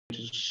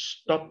to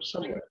stop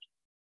somewhere.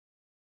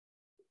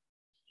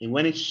 And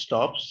when it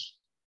stops,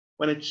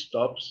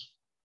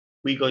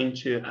 we're going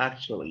to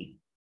actually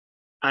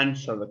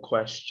answer the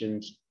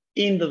questions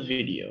in the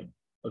video,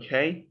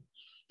 okay?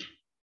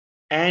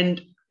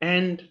 And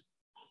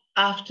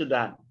after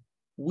that,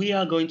 we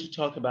are going to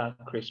talk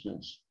about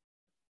Christmas,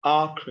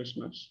 our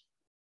Christmas,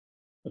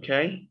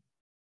 okay?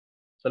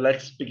 So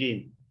let's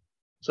begin.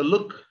 So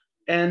look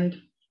and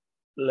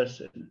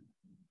listen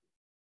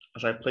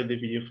as I play the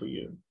video for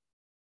you.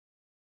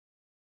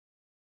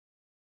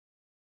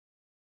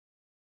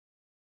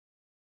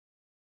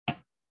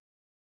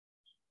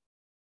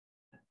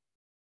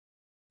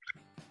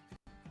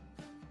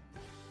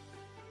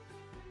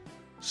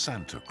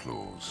 Santa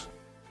Claus.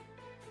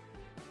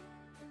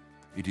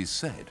 It is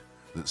said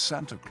that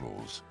Santa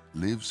Claus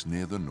lives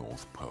near the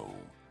North Pole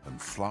and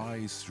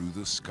flies through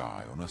the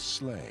sky on a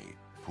sleigh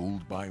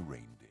pulled by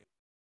reindeer.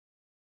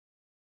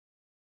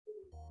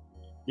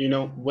 You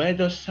know, where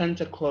does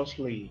Santa Claus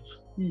live?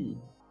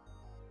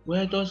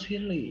 Where does he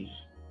live?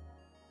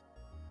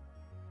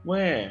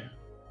 Where?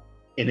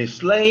 In his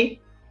sleigh?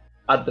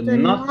 At the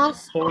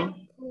North Pole?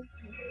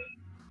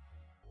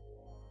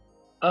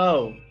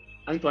 Oh,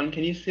 Antoine,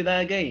 can you say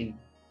that again?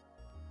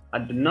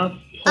 At the North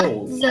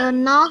Pole. At the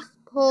North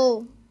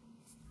Pole.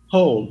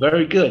 Pole,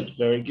 very good,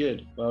 very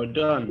good. Well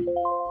done.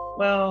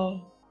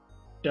 Well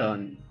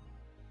done.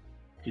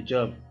 Good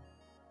job.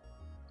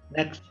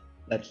 Next,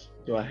 let's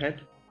go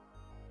ahead.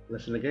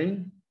 Listen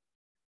again.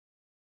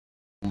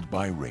 Pulled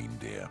by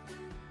reindeer.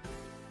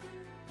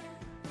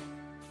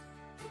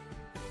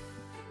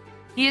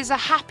 He is a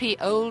happy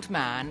old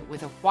man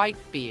with a white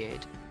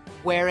beard,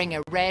 wearing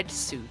a red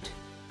suit.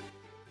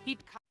 He'd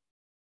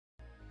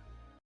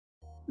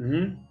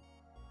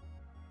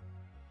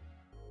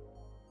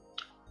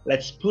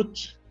Let's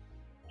put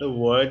the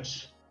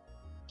words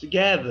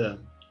together,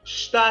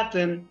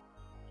 starting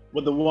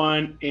with the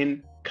one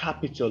in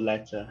capital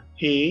letter.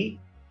 He.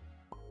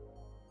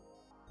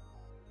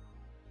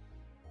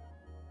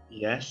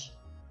 Yes.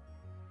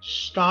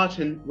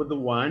 Starting with the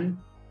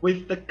one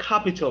with the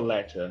capital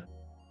letter.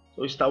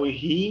 So we start with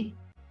he,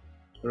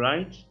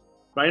 right?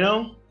 Right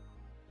now?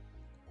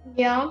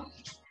 Yeah.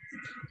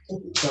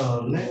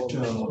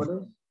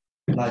 Letter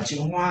là chữ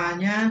Hoa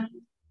nhá.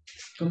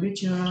 Con biết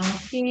chưa?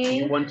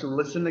 You want to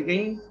listen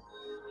again?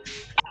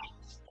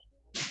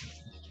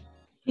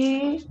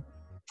 He.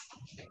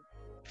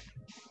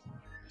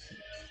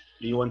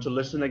 Do you want to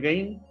listen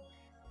again?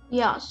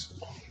 Yes.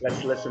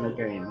 Let's listen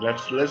again.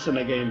 Let's listen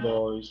again,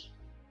 boys.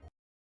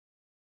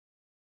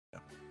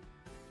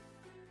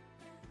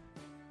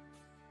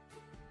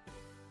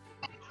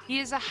 He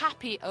is a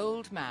happy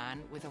old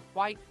man with a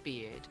white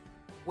beard,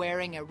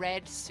 wearing a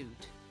red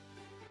suit.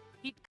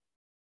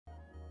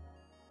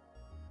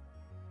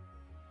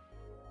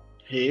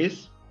 He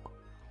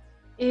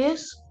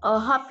is a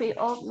happy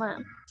old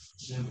man.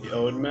 the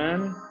old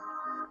man.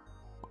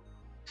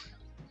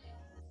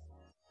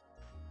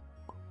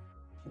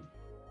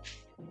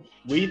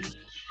 With,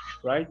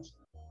 right?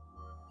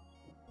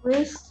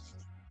 With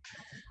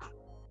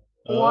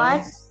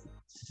white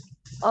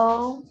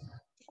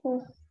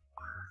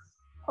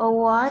a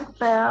white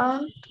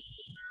bear.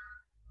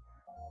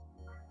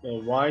 The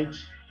white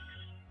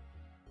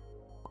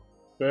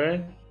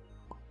bird.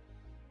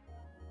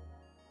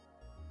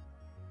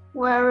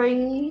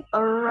 Wearing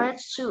a red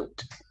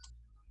suit.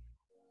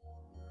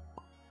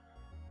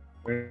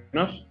 Fair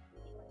enough.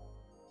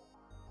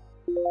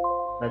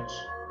 Let's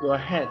go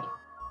ahead.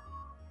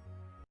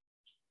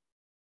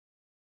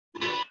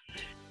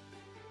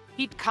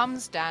 He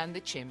comes down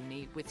the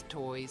chimney with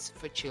toys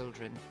for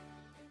children.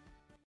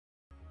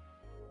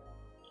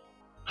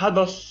 How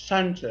does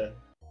Santa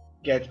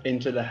get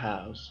into the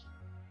house?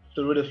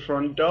 Through the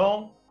front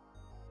door,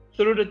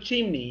 through the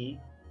chimney,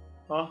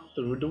 or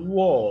through the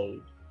wall?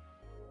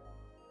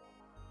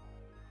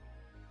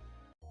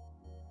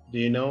 Do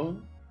you know,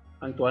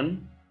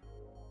 Antoine?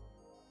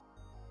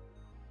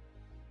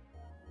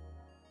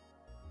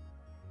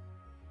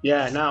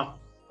 Yeah, now.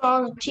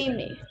 From the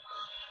chimney.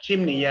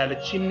 Chimney, yeah, the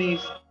chimney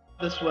is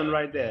this one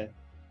right there.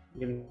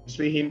 You can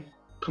see him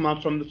come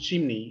out from the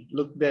chimney.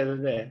 Look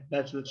there.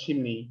 That's the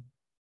chimney.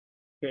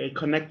 Okay, it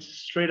connects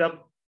straight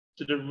up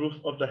to the roof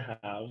of the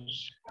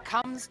house.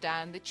 Comes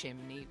down the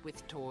chimney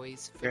with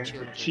toys for Okay,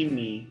 children. the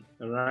chimney,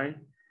 all right?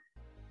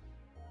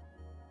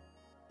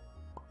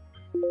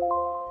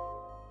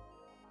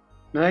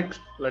 Next,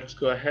 let's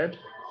go ahead.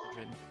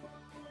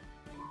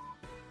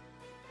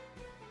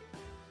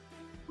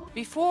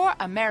 Before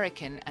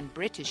American and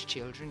British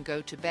children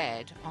go to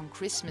bed on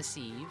Christmas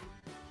Eve,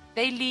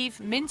 they leave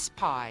mince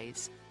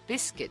pies,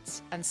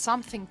 biscuits, and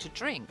something to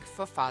drink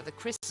for Father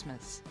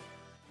Christmas.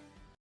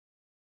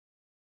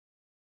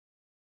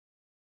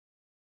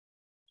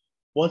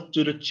 What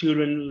do the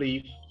children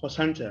leave for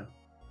Santa?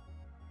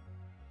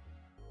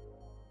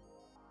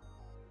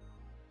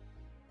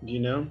 Do you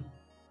know?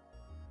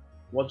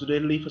 What do they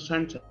leave for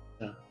Santa?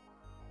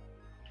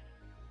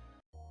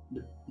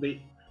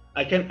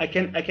 I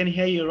can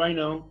hear you right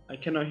now. I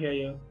cannot hear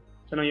you.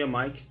 Turn on your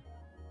mic.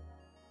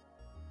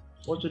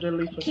 What do they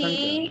leave for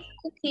Santa?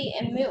 Cookie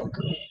and milk.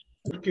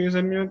 Cookies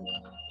and milk.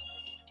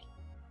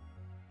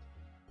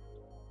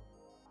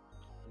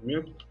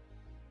 Milk.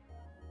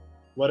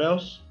 What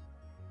else?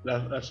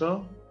 That's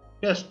all?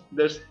 Yes,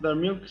 there's the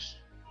milks,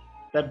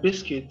 the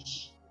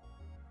biscuits,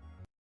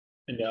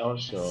 and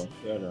also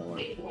the other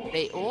one.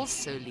 They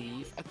also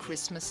leave a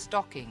Christmas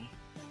stocking,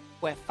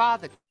 where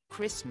Father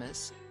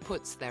Christmas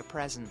puts their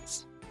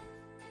presents.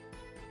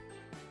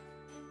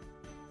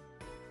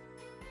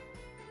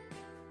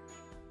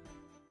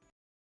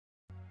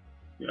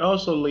 We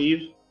also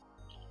leave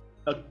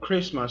a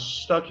Christmas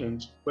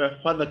stocking where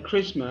Father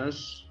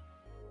Christmas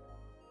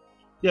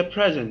their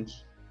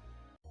presents.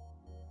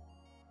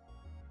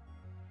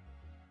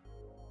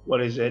 What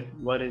is it?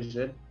 What is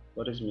it?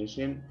 What is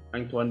missing?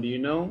 Antoine, do you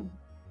know?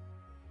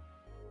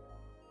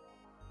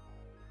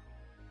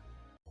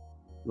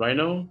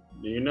 Rhino,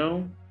 do you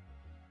know?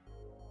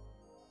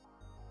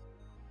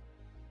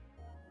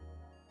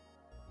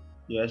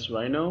 Yes,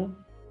 Rhino.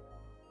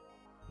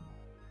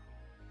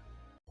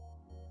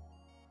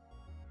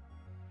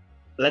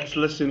 Let's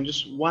listen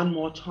just one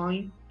more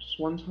time. Just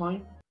one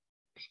time.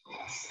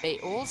 They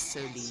also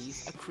leave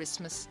a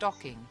Christmas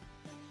stocking,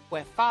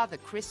 where Father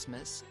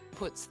Christmas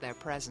puts their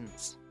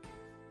presents.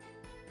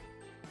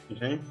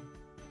 Okay,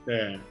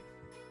 there.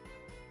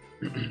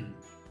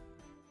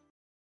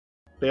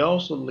 They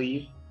also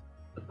leave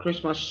a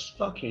Christmas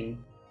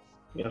stocking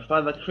where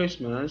Father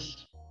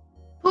Christmas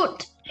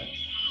Put.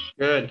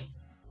 good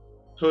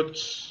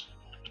puts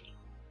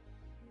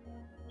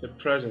the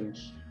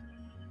presents.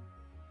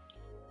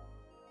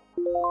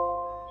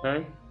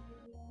 Okay.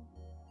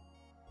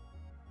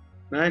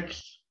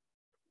 Next.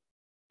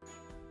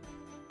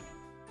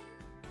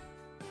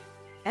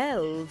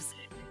 Elves.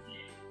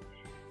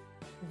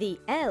 The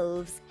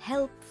elves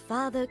help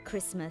Father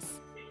Christmas.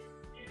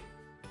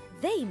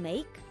 They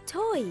make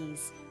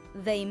toys.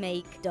 They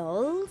make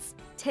dolls,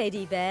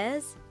 teddy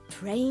bears,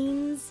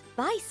 trains,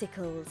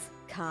 bicycles,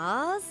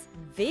 cars,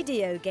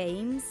 video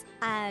games,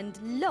 and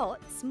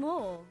lots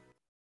more.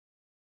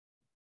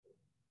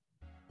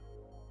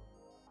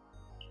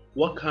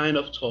 What kind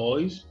of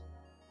toys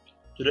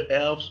do the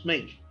elves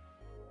make?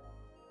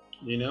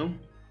 You know?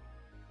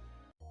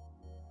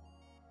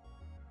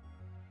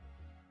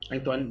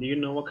 Antoine, do you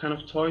know what kind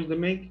of toys they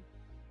make?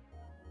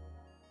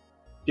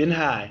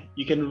 Dinhai,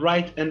 you can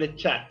write in the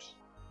chat.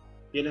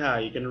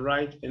 Dinhai, you can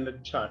write in the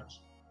chat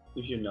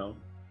if you know.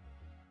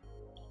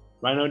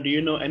 Rhino, do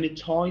you know any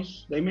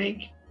toys they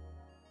make?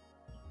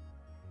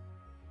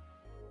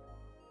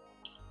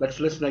 Let's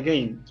listen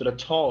again to the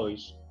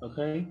toys,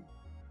 okay?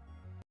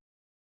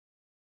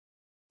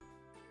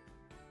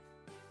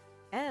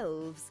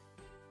 Elves.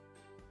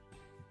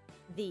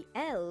 The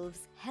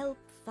elves help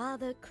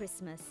Father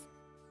Christmas.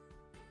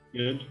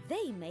 Good.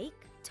 They make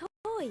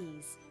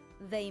toys.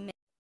 They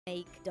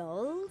make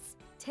dolls,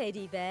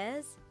 teddy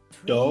bears,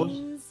 Dolls,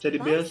 trains, teddy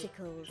bears,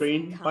 bicycles,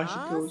 train, cars,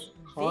 bicycles,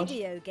 cars,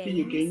 video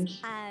video games.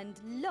 and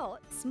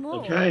lots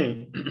more.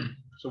 Okay.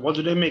 So what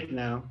do they make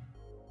now?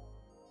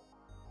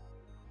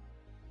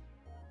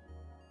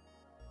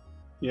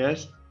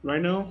 Yes,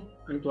 Rhino,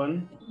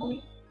 Antoine.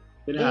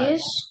 Dinhai.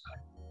 Yes.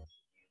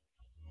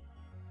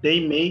 They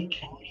make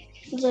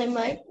They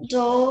make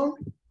doll,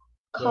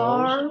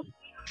 car,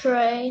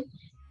 train,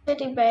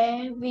 teddy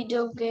bear,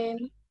 video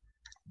game.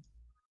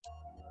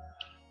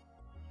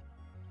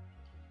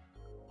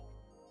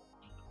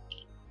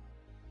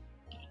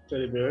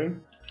 teddy bear.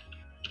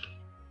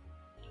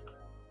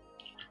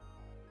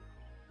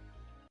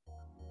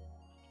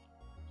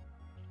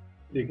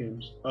 Video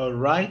games. All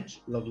right,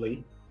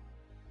 lovely.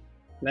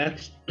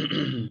 Next,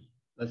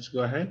 let's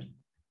go ahead.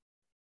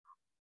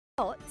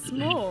 Lots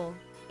more.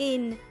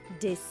 In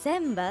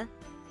December,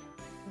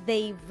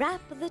 they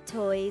wrap the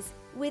toys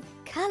with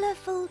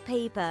colourful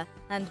paper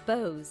and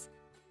bows.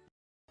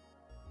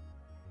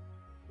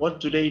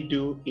 What do they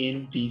do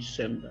in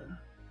December?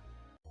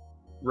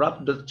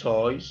 Wrap the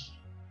toys,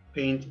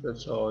 paint the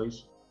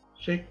toys,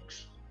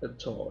 fix the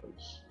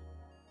toys.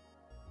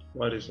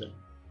 What is it?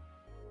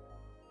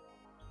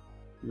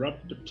 Wrap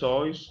the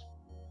toys,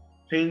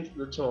 paint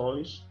the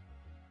toys,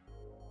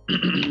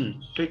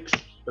 fix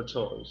the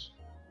toys.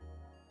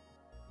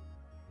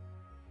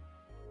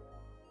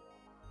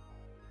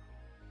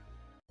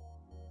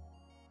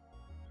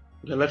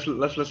 Okay, let's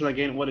listen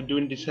again. What they do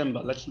in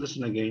December? Let's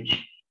listen again.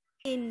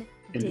 In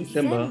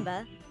December,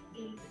 December,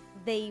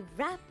 they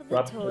wrap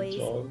the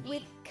toys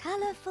with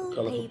colourful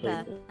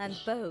paper and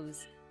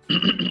bows.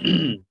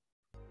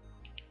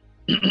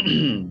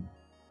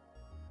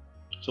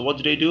 So what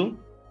do they do?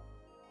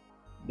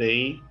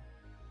 They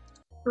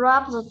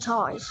Wrap the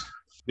toys.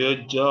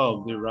 good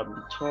job. They wrap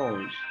the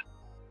toys.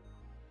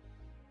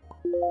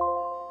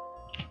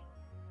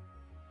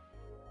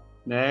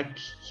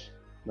 Next,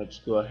 let's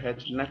go ahead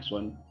to the next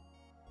one.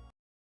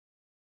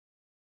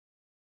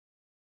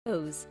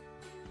 Bows.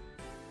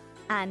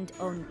 And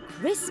on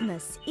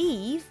Christmas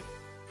Eve,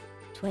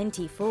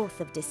 24th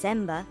of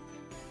December,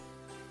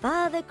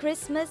 Father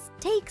Christmas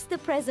takes the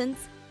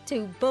presents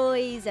to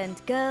boys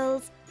and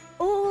girls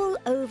all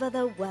over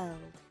the world.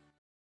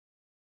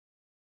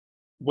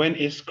 When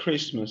is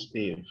Christmas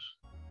Eve?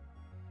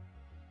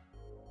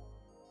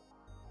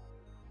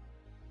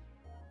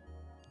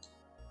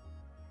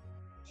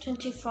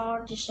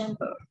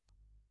 December.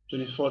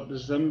 24th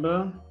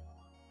December.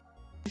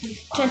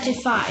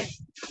 25.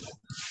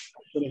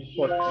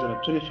 24th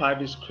December.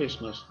 25 is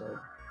Christmas Day.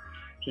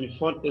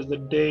 24th is the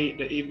day,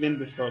 the evening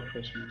before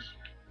Christmas.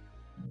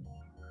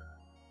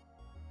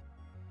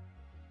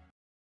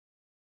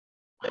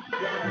 The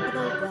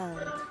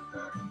world.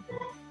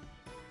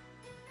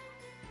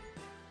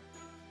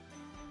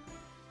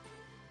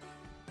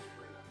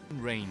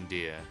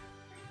 Reindeer.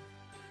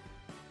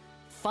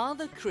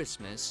 Father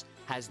Christmas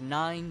has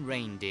 9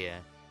 reindeer.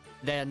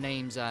 Their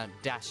names are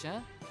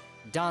Dasher,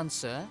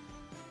 Dancer,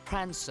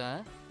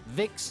 Prancer,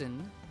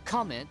 Vixen,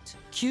 Comet,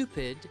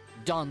 Cupid,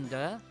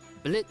 Donder,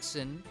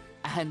 Blitzen,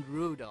 and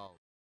Rudolph.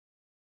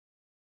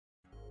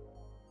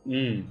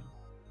 Can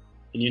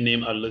you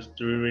name at least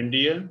 3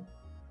 reindeer?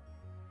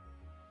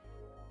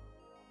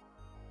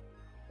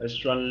 Let's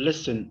try and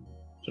listen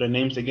to the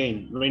names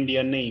again.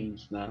 Reindeer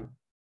names now.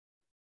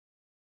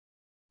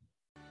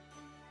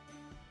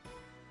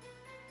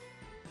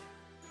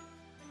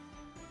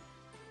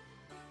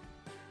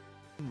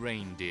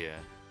 Reindeer.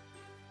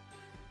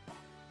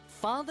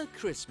 Father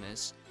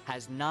Christmas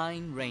has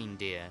 9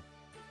 reindeer.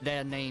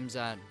 Their names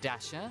are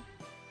Dasher,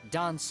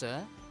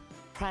 Dancer,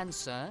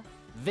 Prancer,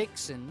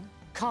 Vixen,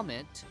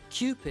 Comet,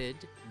 Cupid,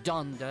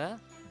 Donder,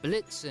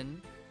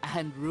 Blitzen,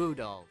 and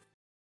Rudolph.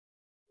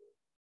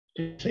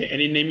 Say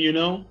any name you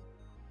know.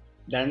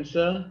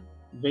 Dancer,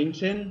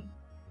 Vixen,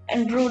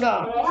 And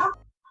Rudolph.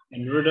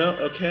 and Rudolph.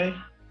 Okay.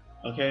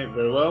 Okay,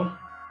 very well.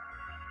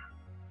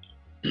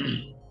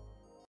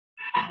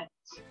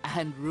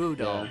 And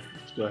Rudolph.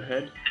 Let's go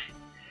ahead.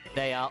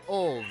 They are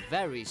all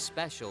very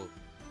special,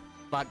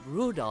 but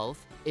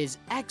Rudolph is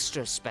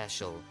extra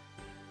special.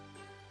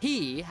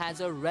 He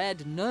has a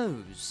red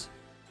nose.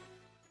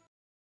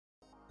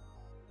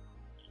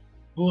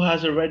 Who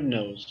has a red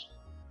nose?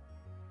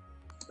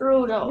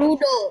 Rudolph.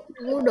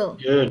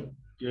 Good,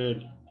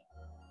 good.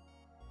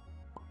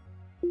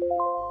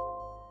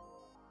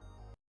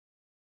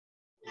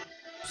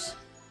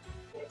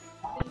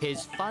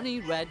 His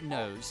funny red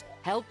nose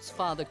helps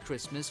Father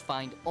Christmas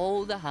find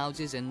all the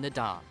houses in the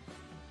dark.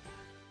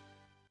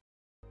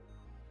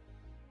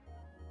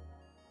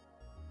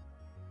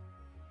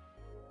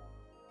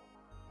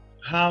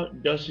 How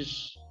does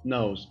his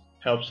nose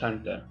help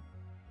Santa?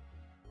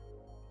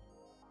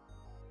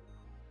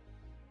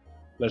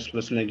 Let's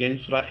listen again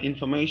for that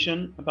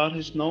information about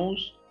his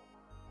nose.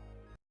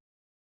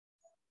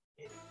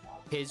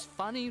 His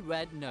funny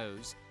red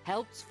nose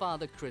helps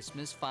Father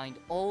Christmas find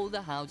all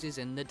the houses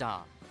in the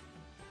dark.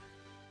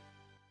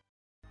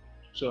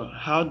 So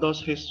how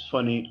does his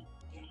funny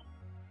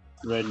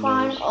red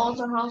Find nose? all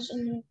the house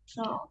in the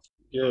town.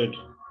 Good.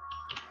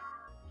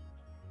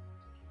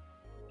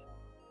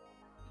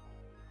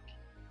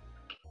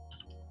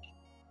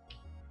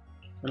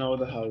 And all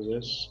the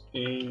houses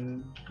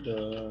in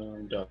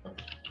the dark.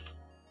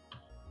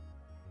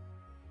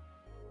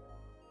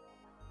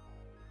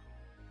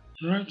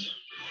 Right.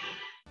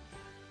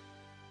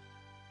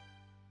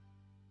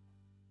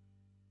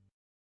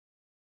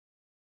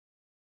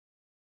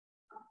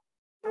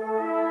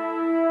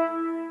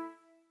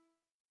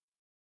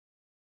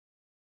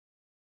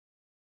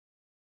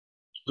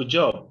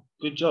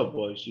 Good job,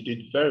 boys. You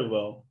did very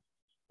well.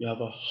 You have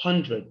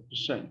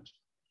 100%.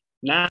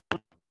 Now,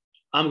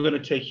 I'm going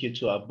to take you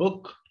to our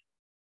book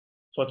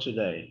for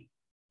today.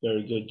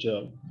 Very good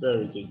job.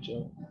 Very good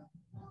job.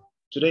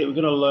 Today, we're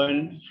going to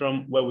learn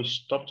from where we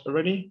stopped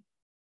already.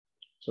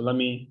 So let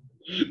me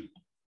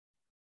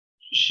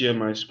share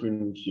my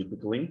screen with you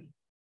quickly.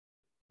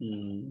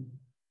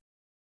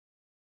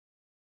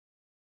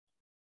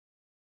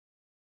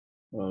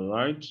 All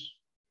right.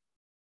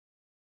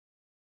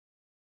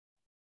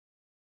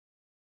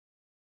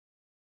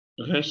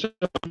 Okay, so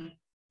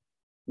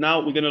now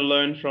we're going to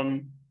learn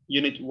from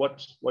unit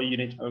what? What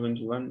unit are we going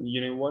to learn?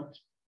 Unit what?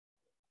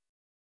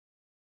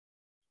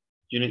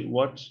 Unit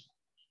what?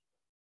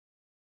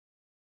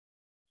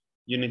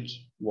 Unit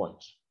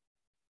what?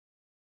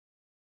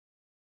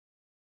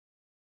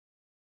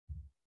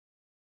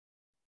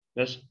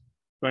 Yes,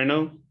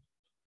 Rhino,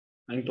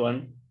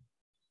 Antoine.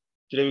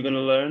 Today we're going to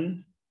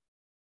learn.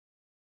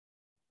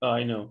 Oh,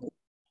 I know.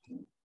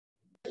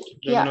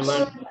 Today we're going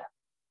to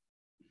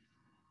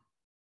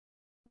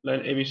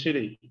learn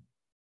ABCD.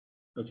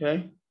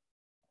 Okay?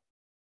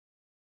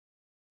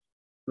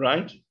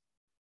 Right?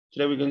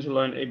 Today we're going to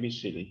learn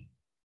ABCD.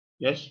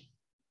 Yes?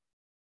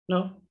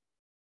 No?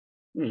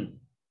 You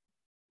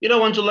don't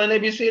want to learn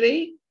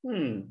ABCD?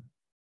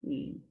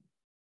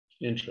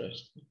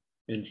 Interesting.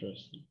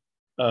 Interesting.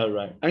 All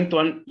right.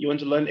 Antoine, you want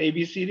to learn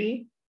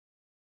ABCD?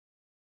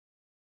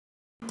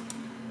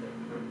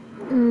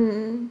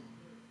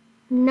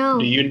 No.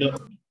 Do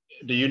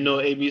you know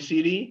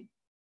ABCD?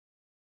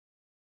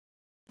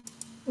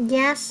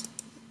 Yes.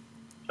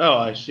 Oh,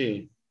 I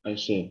see. I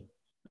see.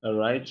 All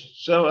right.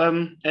 So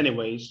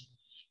anyways,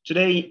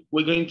 today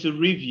we're going to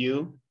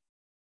review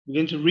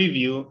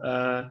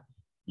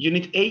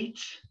unit 8,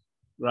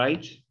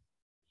 right?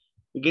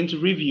 We're going to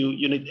review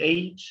Unit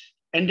 8,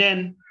 and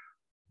then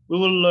we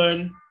will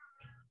learn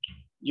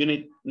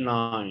Unit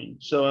 9.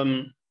 So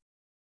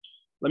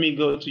let me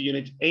go to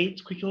Unit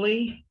 8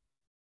 quickly.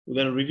 We're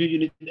going to review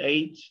Unit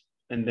 8,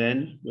 and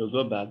then we'll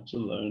go back to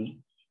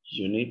learn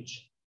Unit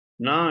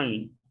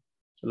 9.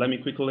 So let me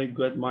quickly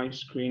get my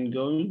screen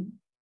going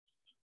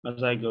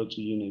as I go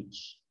to Unit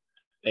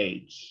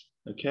 8,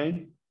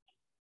 okay?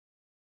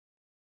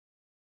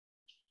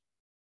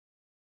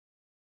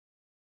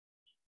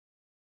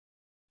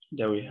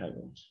 There we have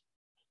it.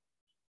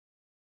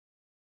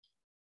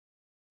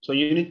 So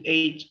Unit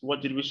 8,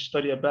 what did we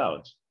study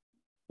about?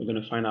 We're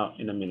going to find out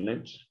in a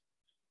minute.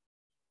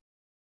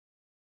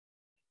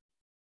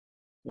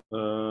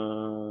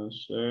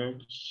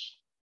 6,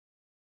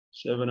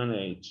 7, and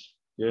 8.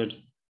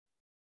 Good.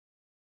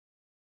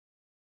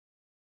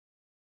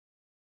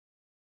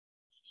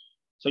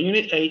 So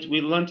Unit 8,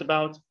 we learned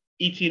about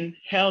eating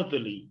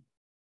healthily.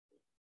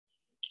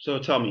 So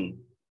tell me,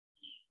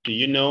 do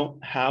you know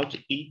how to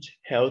eat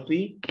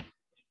healthy?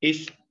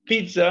 Is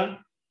pizza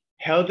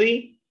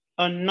healthy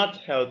or not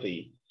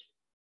healthy?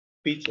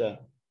 Pizza,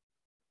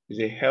 is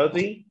it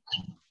healthy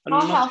or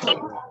not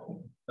healthy?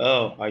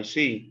 Oh, I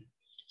see.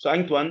 So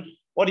Antoine,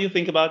 what do you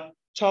think about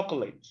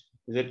chocolate?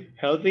 Is it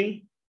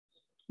healthy?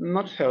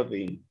 Not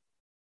healthy.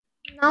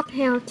 Not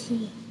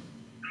healthy.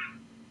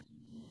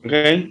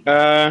 Okay.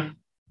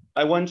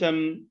 I want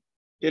Tieng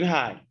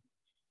ANh.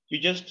 You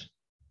just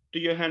do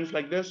your hands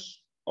like this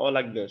or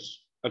like this.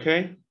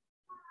 Okay.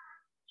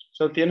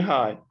 So Tieng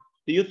ANh,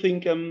 do you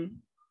think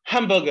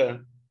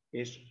hamburger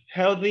is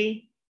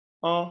healthy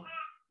or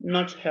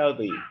not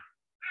healthy?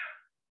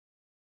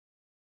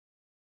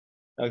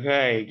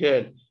 Okay,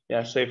 good.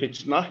 Yeah, so if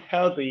it's not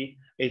healthy,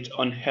 it's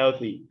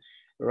unhealthy,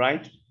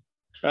 right?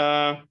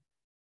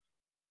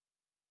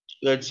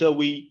 Good. So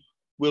we'll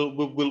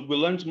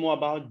learn more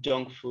about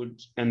junk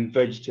food and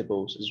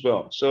vegetables as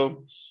well.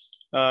 So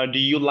do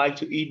you like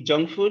to eat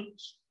junk food?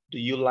 Do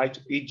you like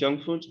to eat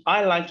junk food?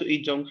 I like to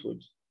eat junk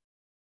food.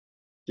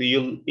 Do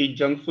you eat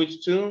junk food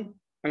too,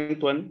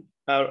 Antoine?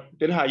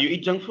 Then how you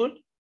eat junk food?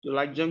 You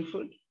like junk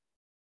food?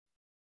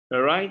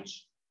 All right.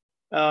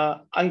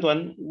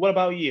 Antoine, what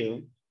about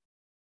you?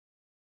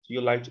 Do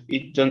you like to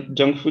eat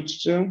junk food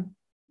too?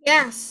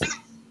 Yes.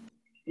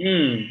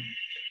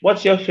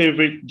 What's your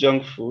favorite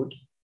junk food?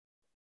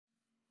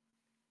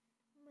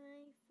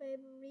 My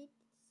favorite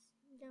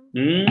junk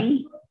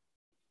Mm?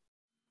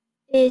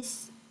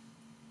 is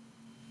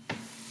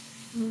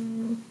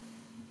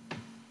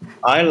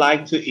I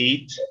like to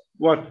eat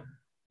what?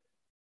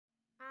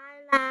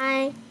 I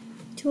like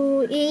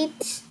to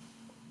eat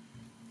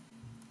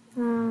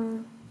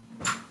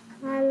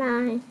I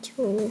like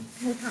to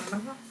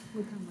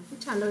You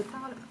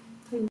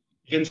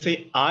can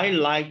say, I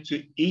like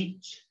to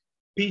eat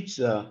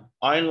pizza.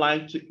 I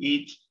like to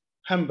eat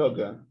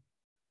hamburger.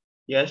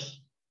 Yes?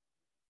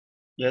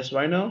 Yes,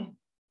 right now?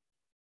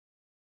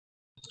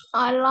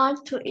 I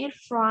like to eat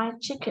fried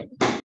chicken.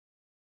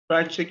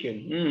 Fried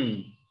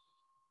chicken.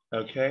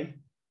 Okay.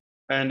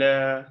 And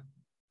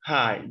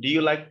hi, do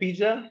you like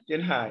pizza?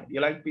 Then hi, you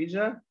like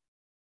pizza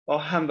or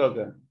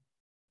hamburger?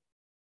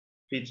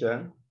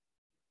 Pizza.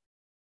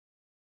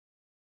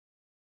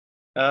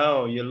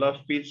 Oh, you love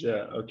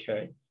pizza.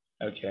 Okay.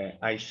 Okay,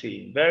 I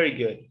see. Very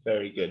good.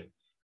 Very good.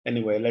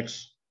 Anyway,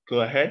 let's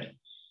go ahead.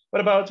 What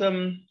about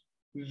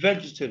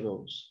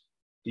vegetables?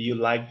 Do you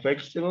like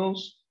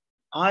vegetables?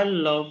 I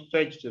love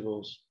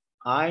vegetables.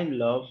 I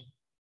love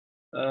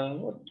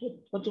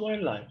what do I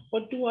like?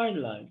 What do I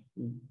like?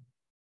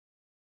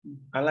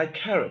 I like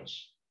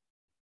carrots.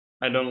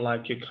 I don't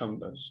like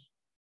cucumbers.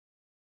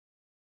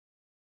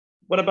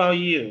 What about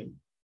you,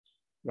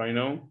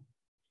 Rhino?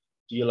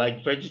 Do you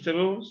like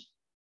vegetables?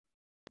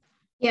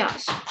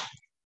 Yes.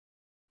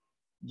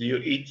 Do you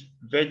eat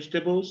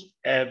vegetables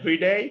every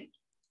day?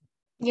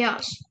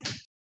 Yes.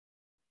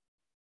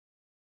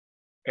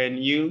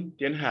 And you,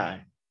 Tieng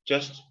ANh,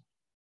 just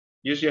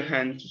use your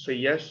hand to say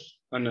yes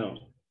or no.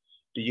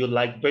 Do you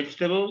like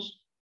vegetables?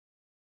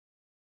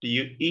 Do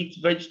you eat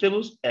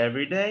vegetables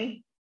every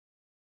day?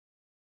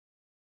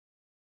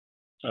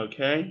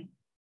 Okay.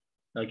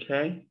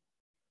 Okay.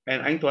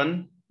 And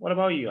Antoine, what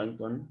about you,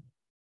 Antoine?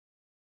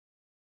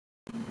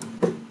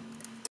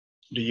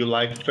 Do you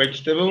like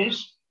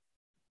vegetables?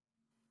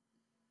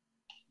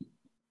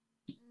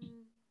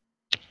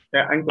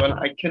 Yeah, Antoine,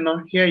 I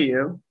cannot hear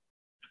you.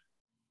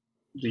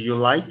 Do you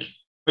like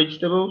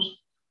vegetables?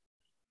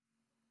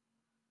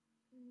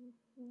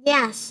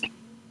 Yes.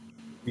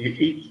 Do you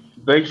eat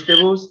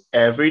vegetables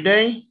every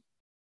day?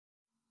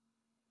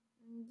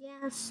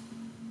 Yes.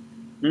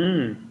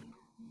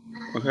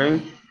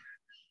 Okay.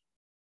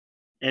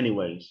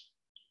 Anyways,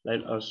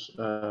 let us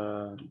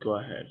go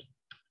ahead.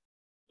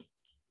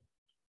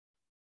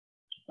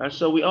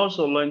 So we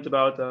also learned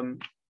about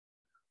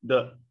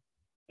the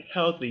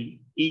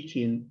healthy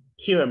eating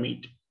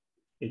pyramid.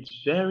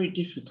 It's very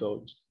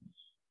difficult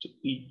to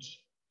eat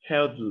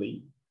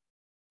healthily.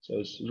 So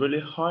it's really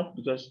hard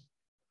because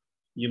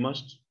you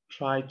must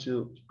try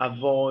to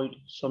avoid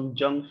some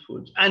junk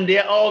foods, and they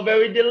are all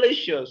very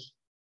delicious.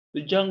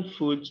 The junk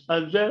foods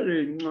are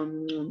very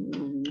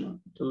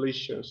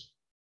delicious.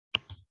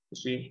 You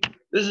see,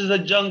 this is a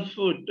junk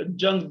food, a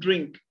junk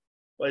drink,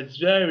 but it's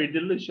very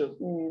delicious.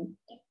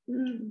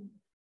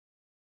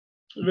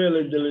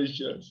 Really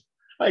delicious.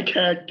 I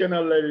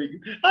cannot let it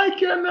go. I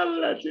cannot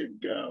let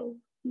it go.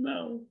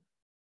 No.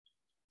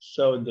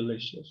 So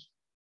delicious.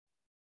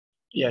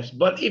 Yes,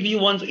 but if you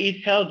want to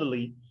eat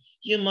healthily,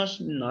 you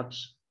must not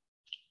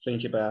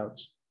think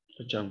about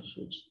the junk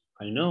foods.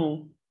 I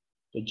know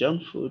the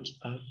junk foods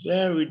are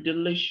very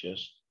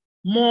delicious,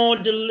 more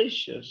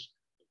delicious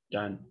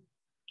than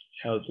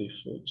healthy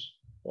foods.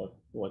 But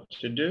what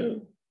to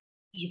do?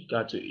 You've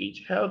got to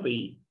eat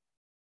healthy.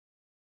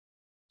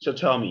 So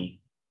tell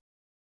me,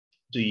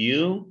 do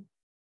you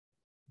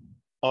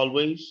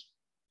always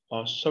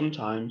or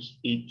sometimes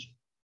eat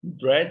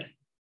bread?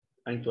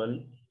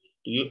 Antoine,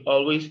 do you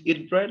always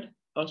eat bread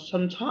or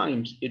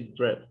sometimes eat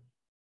bread?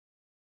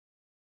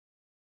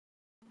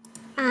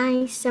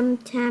 I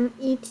sometimes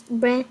eat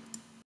bread.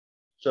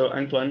 So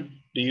Antoine,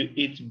 do you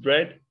eat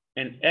bread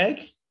and egg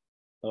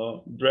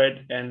or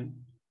bread and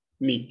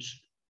meat?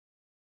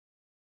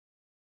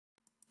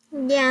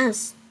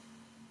 Yes.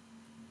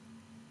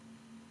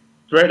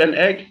 Bread and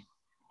egg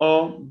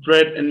or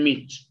bread and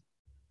meat?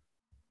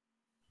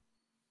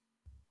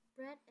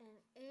 Bread and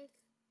egg.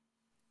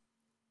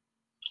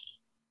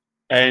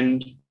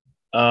 And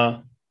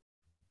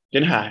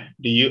Dinhai,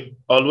 do you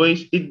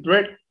always eat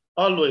bread?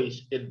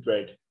 Always eat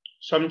bread.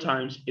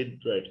 Sometimes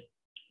eat bread.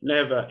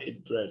 Never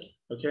eat bread.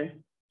 Okay?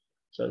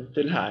 So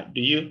Dinhai,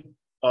 do you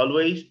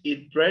always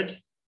eat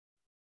bread?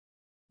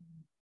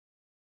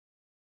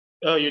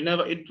 Oh, you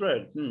never eat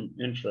bread?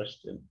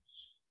 Interesting.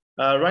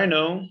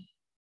 Rhino,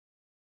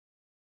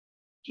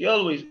 do you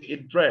always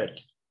eat bread?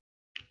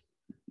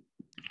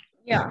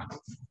 Yeah.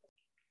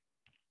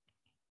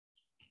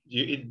 Do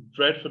you eat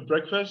bread for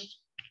breakfast?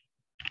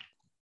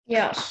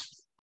 Yes.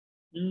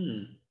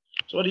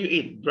 So what do you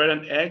eat? Bread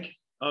and egg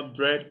or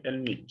bread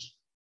and meat?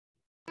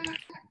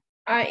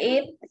 I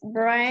eat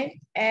bread,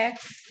 egg,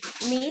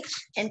 meat,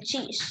 and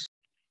cheese.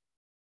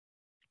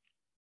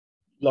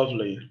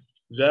 Lovely,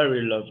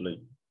 very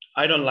lovely.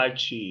 I don't like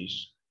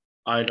cheese.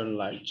 I don't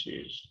like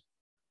cheese.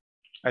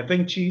 I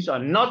think cheese are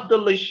not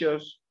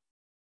delicious.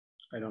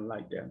 I don't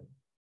like them.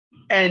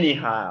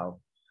 Anyhow,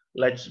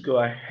 let's go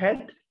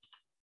ahead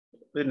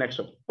with the next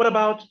one. What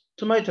about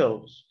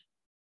tomatoes?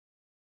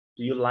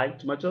 Do you like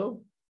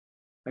tomato?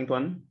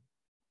 Antoine?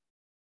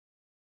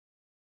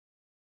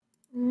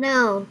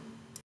 No.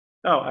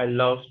 Oh, I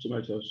love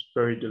tomatoes.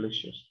 Very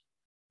delicious.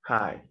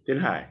 Hi,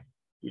 Dinhai.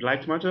 You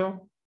like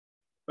tomato?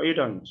 Or you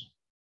don't?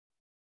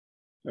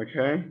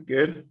 Okay,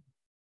 good.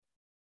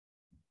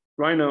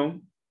 Rhino,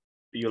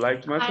 do you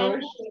like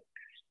tomatoes?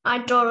 I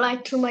don't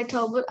like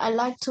tomato, but I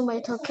like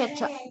tomato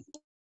ketchup.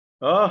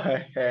 Oh,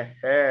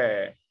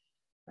 hey.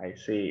 I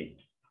see.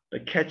 The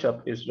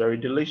ketchup is very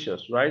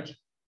delicious, right?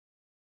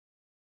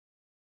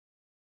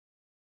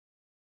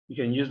 You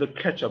can use the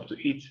ketchup to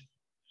eat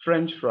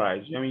French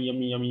fries. Yummy,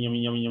 yummy, yummy, yummy,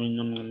 yummy, yummy,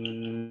 yummy,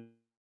 yummy.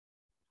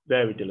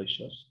 Very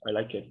delicious. I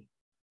like it.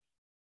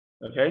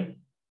 Okay.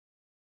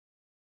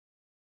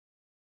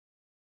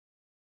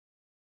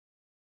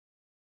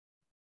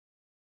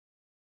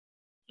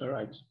 All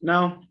right.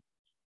 Now,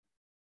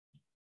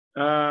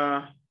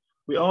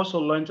 we also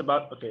learned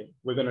about, okay,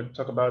 we're going to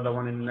talk about that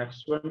one in the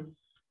next one.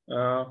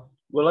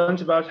 We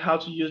learned about how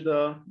to use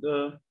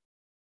the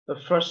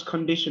first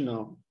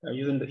conditional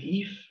using the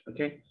if,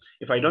 okay?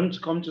 If I don't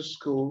come to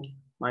school,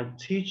 my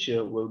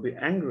teacher will be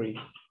angry.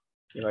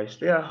 If I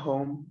stay at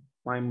home,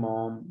 my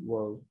mom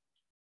will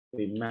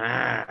be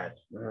mad.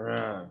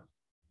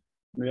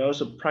 We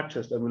also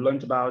practiced and we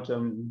learned about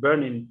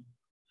burning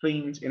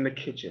things in the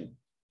kitchen.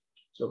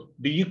 So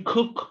do you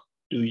cook?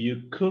 Do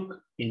you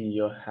cook in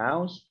your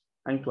house?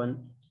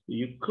 Antoine, do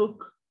you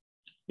cook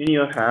in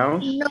your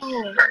house? No.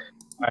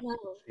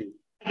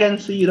 I can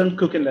see you don't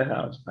cook in the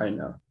house. I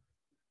know.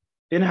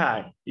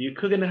 Dinhai, do you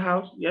cook in the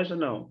house? Yes or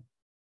no?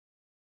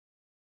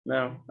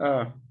 No.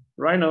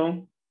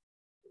 Rhino,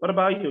 what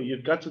about you?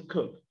 You've got to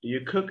cook. Do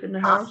you cook in the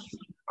house?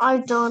 I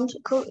don't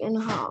cook in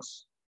the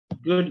house.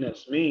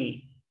 Goodness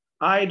me.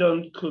 I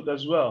don't cook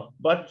as well,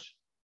 but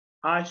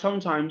I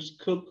sometimes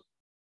cook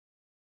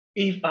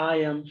if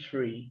I am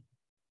free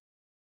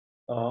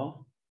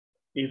or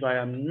if I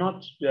am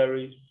not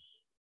very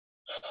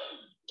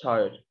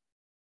tired.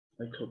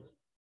 I cook.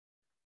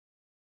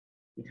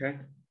 Okay.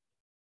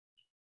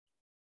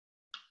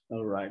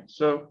 All right.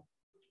 So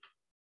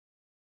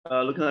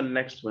looking at the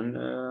next one,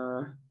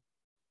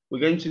 we're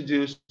going to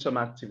do some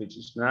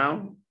activities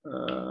now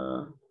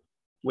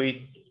with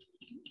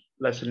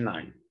lesson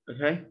 9.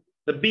 Okay.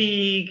 The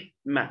big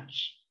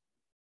match.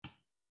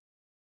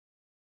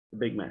 The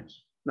big match.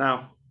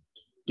 Now,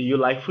 do you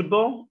like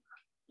football?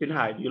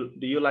 Dinhai,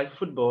 do you like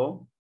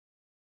football?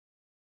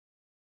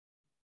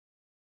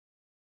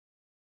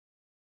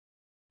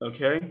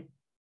 Okay.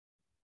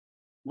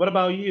 What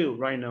about you,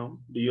 Rhino?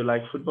 Do you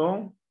like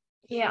football?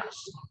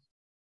 Yes.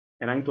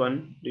 And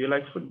Antoine, do you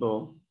like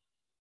football?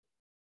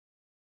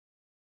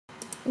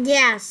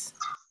 Yes.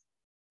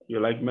 You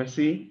like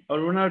Messi or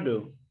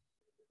Ronaldo?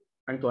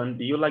 Antoine,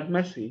 do you like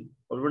Messi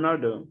or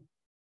Ronaldo?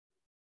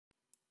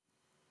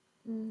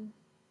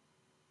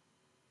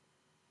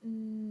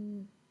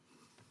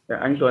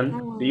 Yeah,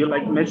 Antoine, do you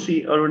like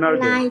Messi or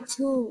Ronaldo? I like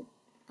too.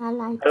 I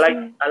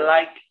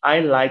like I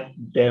like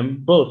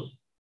them both.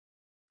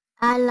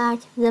 I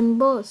like them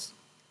both.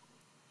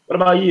 What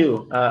about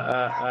you?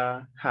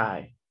 Hi,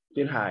 Hi.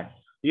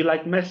 Do you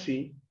like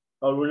Messi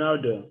or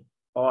Ronaldo?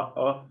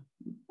 Or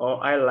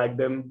I like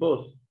them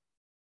both.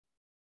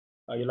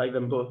 You like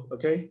them both,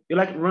 okay? You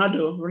like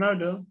Ronaldo?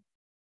 Ronaldo?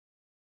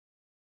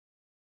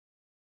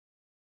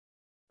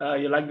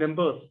 You like them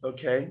both,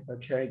 okay?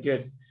 Okay,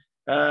 good.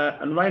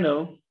 And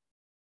Rhino,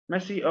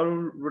 Messi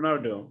or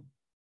Ronaldo?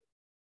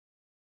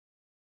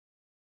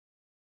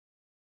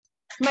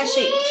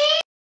 Messi.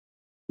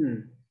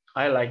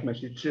 I like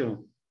Messi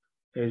too.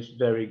 He's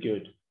very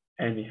good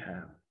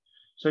anyhow.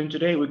 So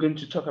today we're going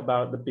to talk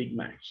about the big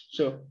match.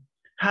 So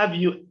have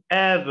you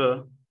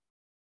ever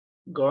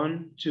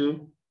gone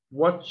to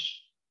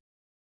watch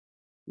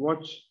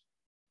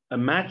a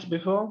match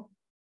before?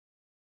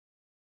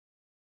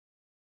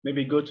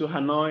 Maybe go to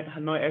Hanoi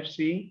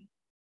FC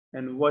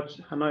and watch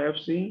Hanoi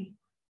FC.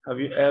 Have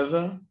you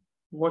ever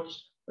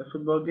watched a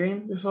football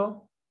game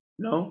before?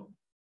 No?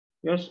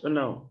 Yes or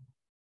no?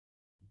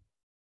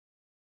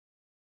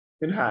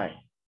 Then hi.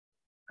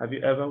 Have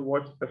you ever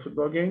watched a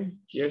football game?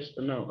 Yes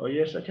or no? Oh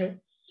yes, okay.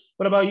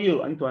 What about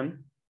you,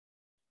 Antoine?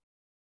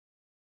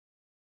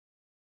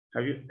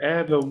 Have you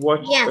ever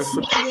watched a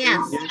football game?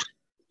 Yes.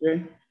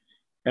 Okay.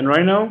 And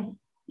right now,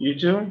 you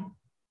too?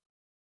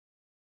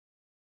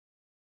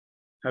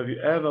 Have you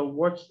ever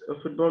watched a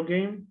football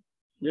game?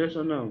 Yes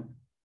or no?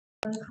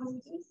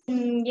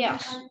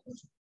 Yes.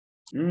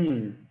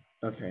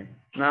 Okay.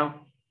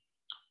 Now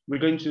we're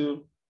going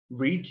to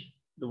read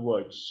the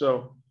words.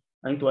 So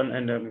Antoine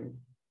and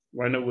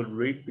Rhino will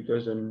read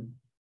because Tieng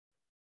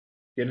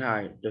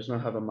ANh does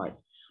not have a mic.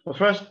 But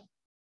first,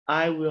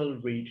 I will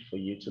read for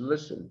you to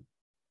listen.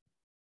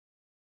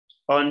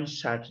 On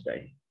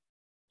Saturday.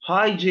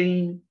 Hi,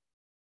 Jean.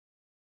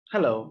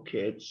 Hello,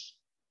 kids.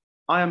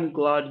 I am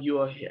glad you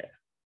are here.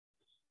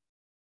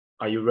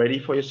 Are you ready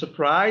for your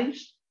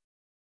surprise?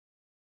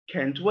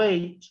 Can't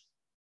wait.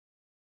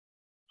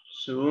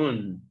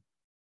 Soon.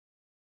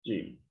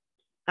 Jim,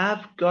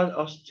 I've got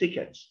us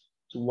tickets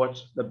to watch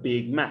the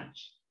big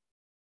match.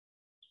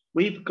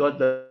 We've got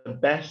the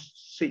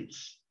best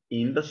seats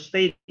in the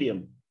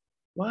stadium.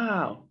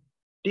 Wow,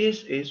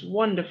 this is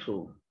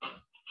wonderful.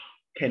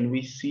 Can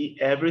we see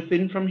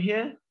everything from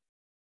here?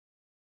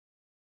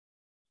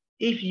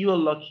 If you are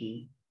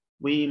lucky,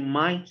 we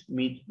might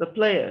meet the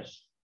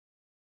players.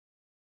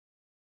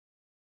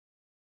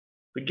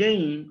 The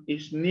game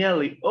is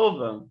nearly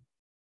over.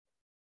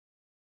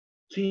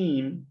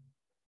 Team,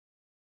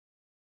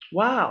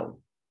 wow,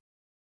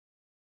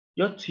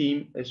 your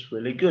team is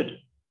really good.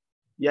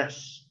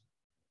 Yes,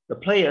 the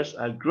players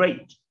are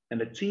great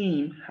and the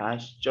team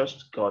has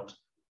just got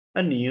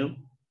a new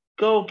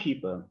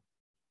goalkeeper.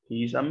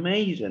 He's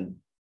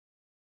amazing.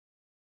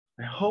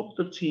 I hope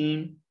the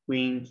team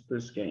wins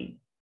this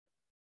game.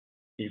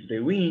 If they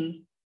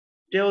win,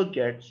 they'll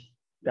get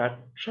that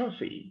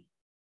trophy.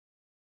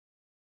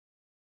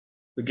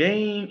 The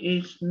game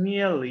is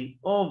nearly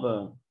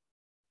over.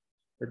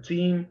 The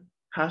team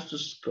has to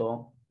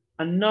score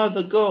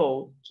another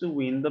goal to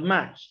win the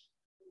match.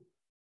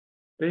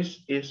 This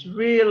is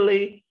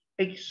really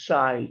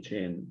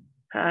exciting.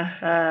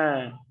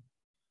 Haha.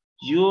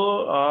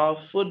 You're a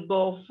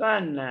football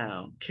fan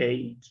now,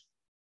 Kate.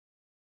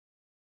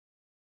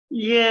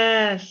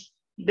 Yes,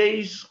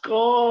 they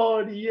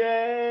scored.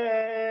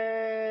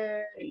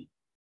 Yay!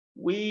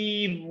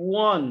 We've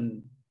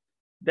won.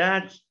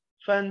 That's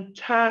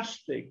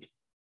fantastic.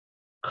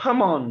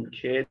 Come on,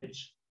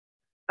 kids.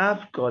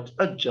 I've got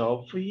a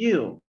job for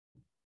you.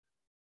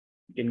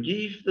 You can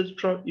give the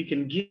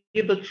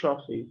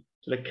trophy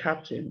to the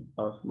captain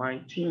of my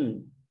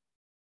team.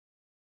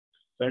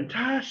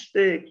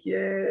 Fantastic.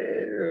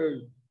 Yeah.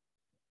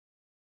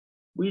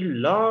 We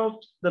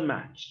loved the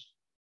match.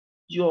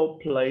 You all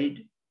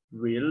played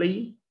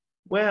really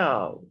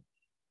well.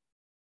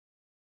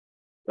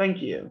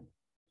 Thank you.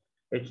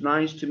 It's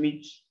nice to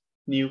meet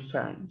new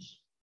fans.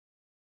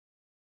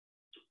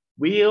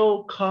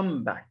 We'll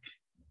come back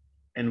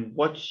and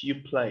watch you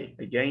play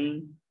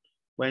again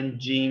when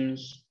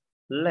Jim's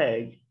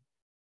leg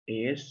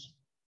is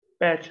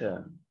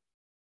better.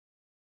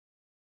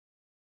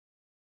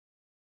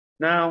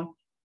 Now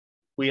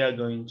we are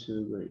going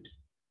to read.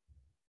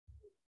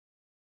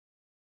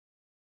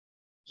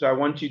 So I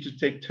want you to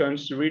take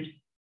turns to read,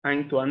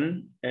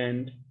 Antoine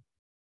and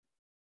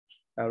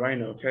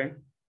Rhino, okay?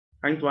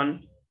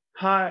 Antoine,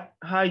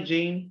 hi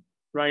Jean,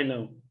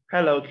 Rhino.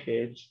 Hello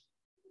kids.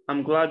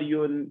 I'm glad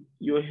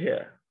you're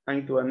here.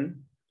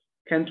 Antoine,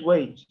 can't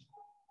wait.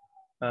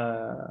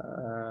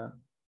 Rhino,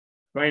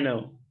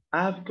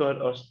 I've got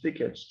us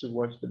tickets to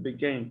watch the big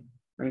game.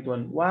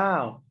 Antoine,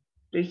 wow,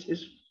 this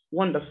is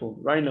wonderful.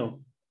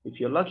 Rhino, if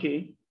you're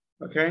lucky,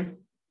 okay,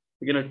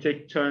 we're gonna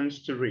take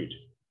turns to read.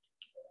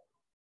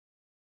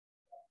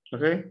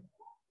 Okay.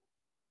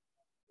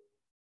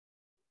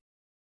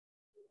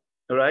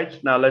 All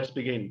right, now let's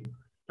begin.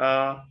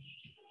 Rhino,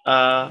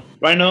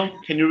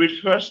 can you read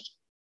first?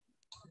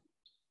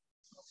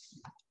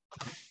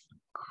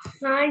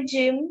 Hi,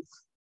 Jim.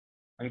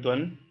 Anh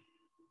Tuấn.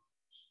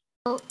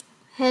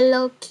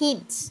 Hello,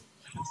 kids.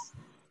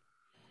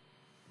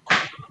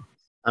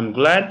 I'm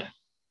glad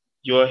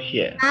you're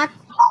here. Glad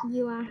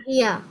you are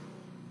here.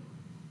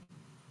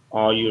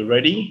 Are you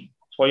ready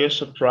for your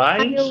surprise?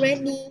 Are you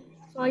ready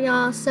for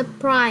your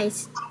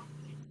surprise?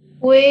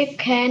 We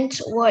can't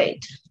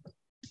wait.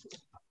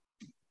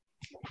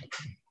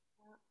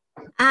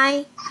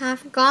 I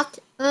have got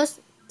us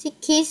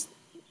tickets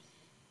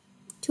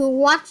to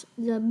watch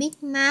the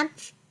big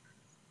match.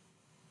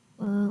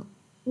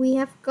 We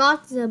have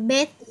got the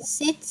best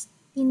seats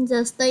in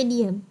the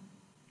stadium.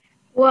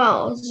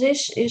 Wow,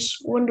 this is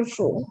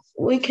wonderful.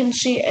 We can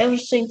see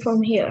everything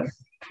from here.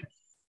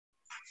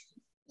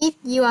 If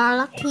you are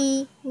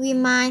lucky, we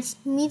might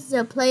meet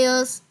the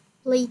players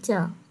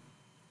later.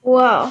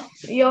 Wow,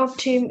 your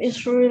team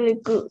is really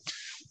good.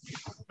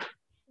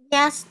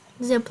 Yes,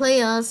 the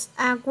players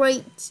are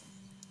great,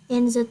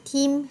 and the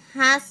team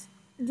has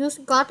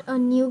just got a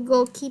new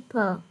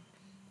goalkeeper.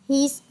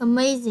 He's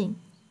amazing.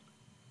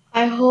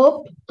 I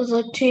hope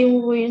the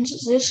team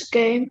wins this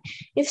game.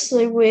 If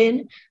they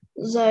win,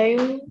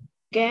 they'll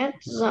get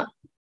the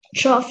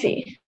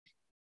trophy.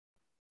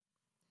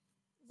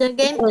 The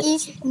game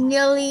is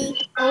nearly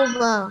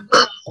over.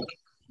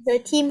 The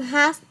team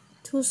has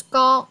to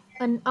score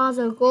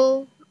another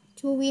goal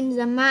to win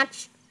the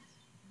match.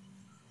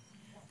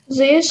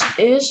 This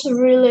is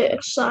really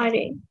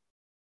exciting.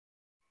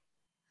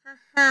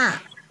 Haha,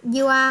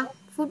 you are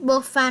a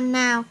football fan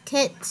now,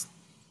 kids.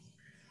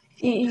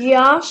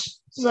 Yes,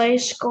 they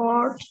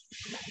scored.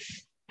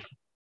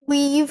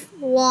 We've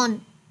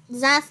won.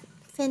 That's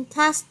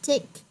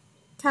fantastic.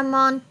 Come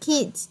on,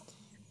 kids.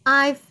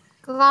 I've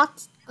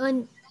got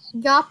a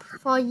job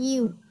for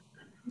you.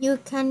 You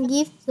can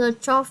give the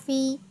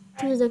trophy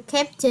to the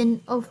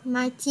captain of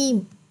my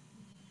team.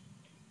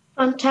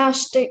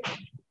 Fantastic.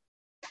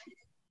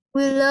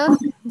 We love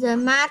the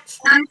match.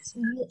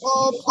 You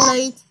all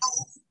played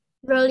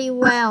really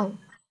well.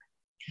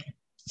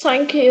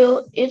 Thank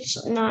you.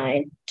 It's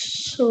nice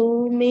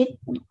to meet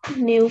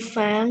new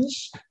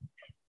fans.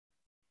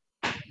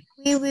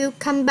 We will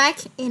come back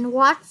and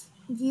watch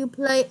you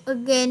play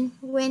again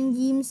when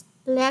Jim's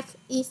leg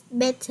is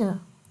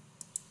better.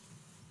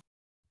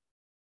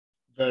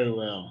 Very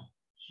well.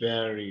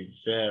 Very,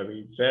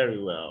 very,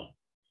 very well.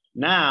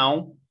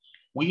 Now,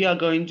 we are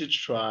going to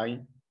try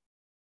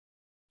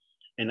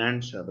and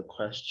answer the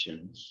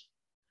questions.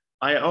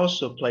 I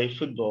also play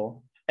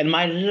football, and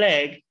my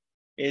leg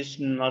is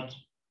not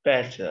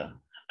better.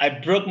 I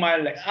broke my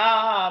leg.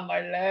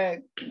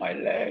 My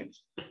leg,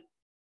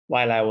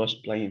 while I was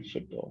playing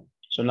football.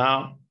 So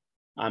now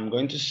I'm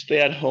going to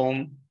stay at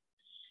home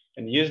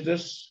and use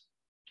this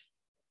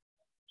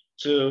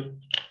to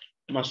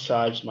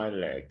massage my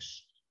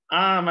legs.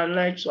 My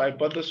legs, so I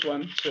bought this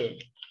one too.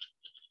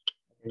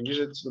 I can use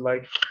it to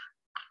like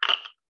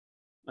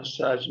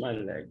massage my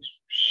legs.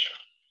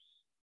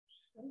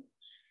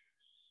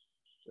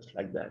 Just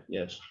like that,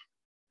 yes.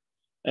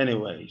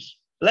 Anyways,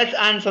 let's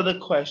answer the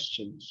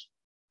questions.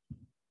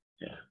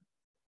 Yeah.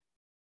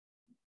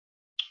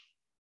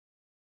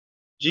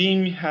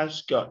 Jim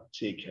has got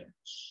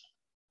tickets.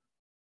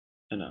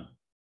 I know.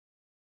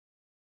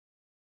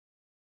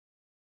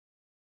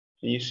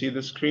 Can you see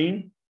the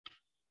screen?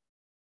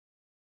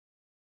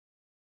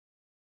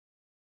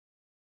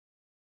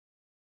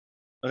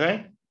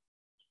 Okay,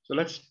 so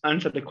let's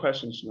answer the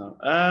questions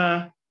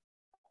now.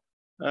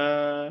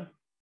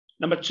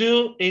 Number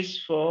 2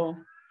 is for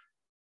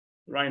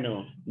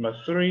Rhino. Number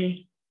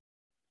 3,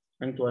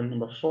 Antoine.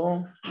 Number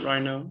 4,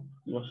 Rhino.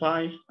 Number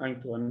 5,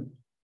 Antoine.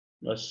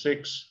 Number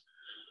 6,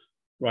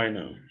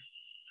 Rhino.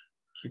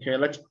 Okay,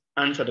 let's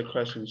answer the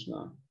questions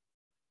now.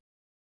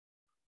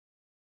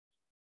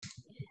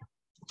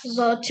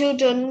 The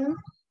children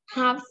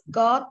have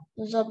got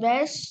the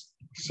best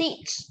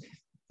seats.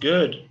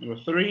 Good.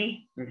 Number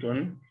 3,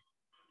 Antoine.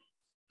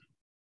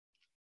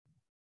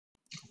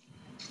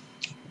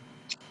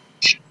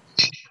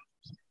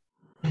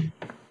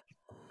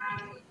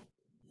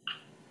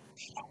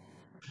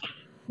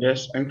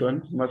 Yes,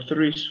 Antoine. Number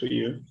 3 is for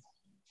you.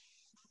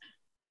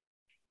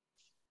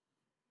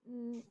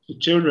 The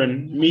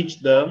children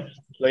meet the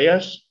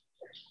players,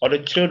 or the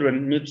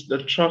children meet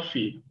the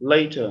trophy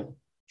later.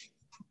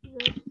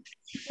 The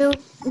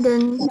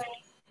children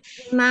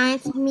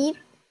might meet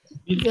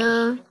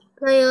the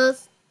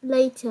players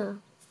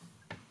later.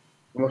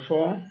 Number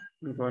 4,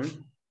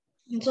 Antoine.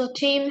 The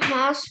team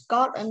has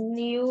got a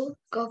new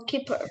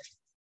goalkeeper.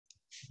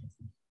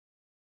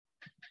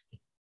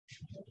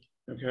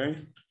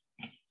 Okay.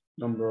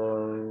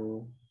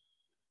 Number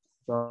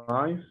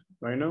 5,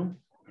 Rhino.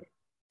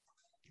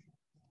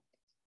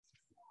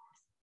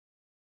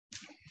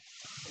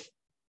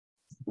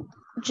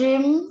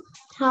 Jim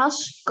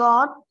has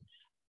got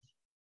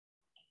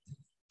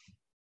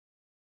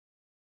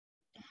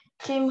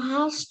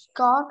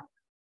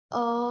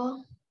a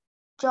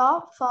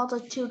job for the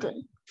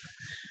children.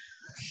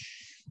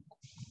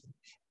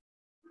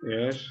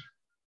 Yes.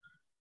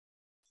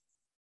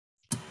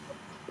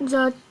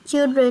 The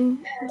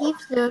children give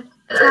the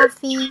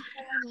trophy to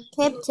the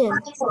captain.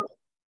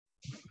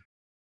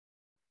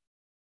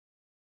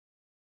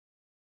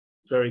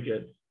 Very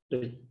good.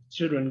 The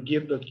children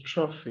give the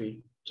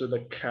trophy to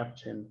the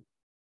captain.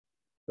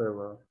 Very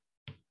well.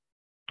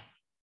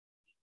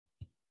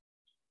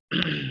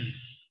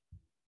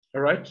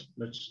 All right,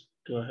 let's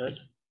go ahead.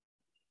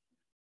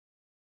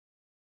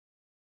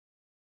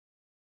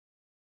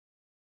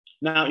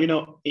 Now, you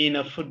know, in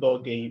a football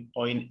game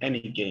or in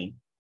any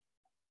game,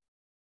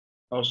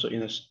 also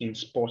in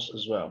sports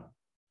as well,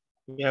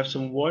 we have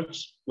some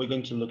words we're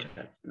going to look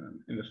at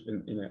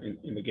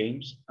in the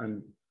games.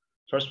 And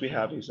first we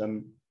have is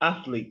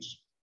athlete.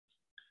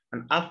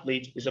 An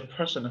athlete is a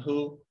person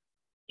who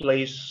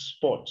plays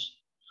sports,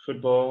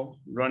 football,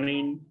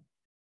 running.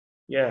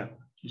 Yeah,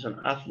 he's an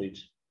athlete.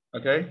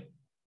 Okay,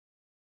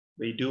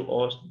 they do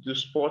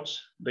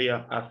sports. They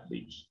are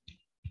athletes.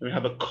 And we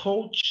have a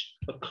coach.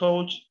 A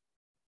coach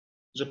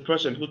is a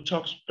person who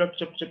talks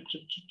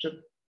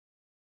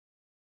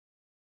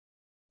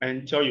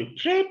and tell you,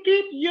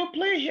 you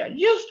play here,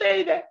 you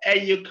stay there,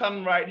 and you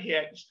come right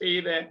here,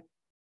 stay there.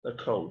 The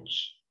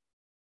coach.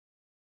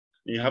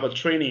 You have a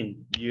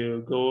training.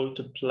 You go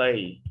to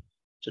play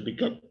to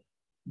become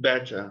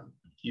better.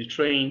 You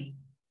train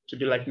to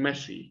be like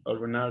Messi or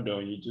Ronaldo.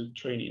 You do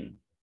training.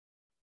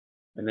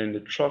 And then the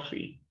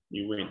trophy,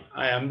 you win.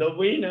 I am the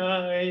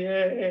winner.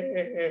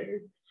 Yeah.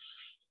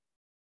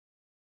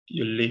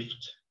 You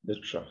lift the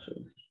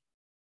trophy.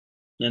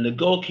 And the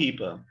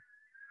goalkeeper,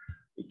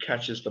 he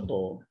catches the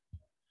ball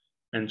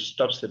and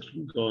stops it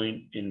from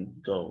going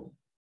in goal.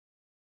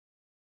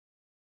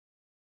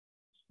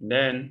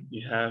 Then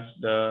you have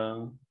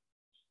the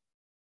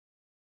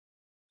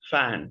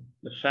fan.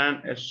 The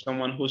fan is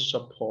someone who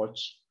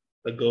supports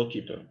the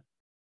goalkeeper.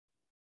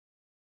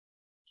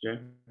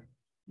 Okay.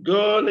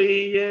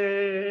 Goalie,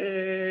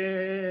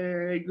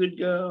 yay, good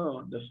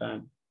goal, the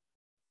fan.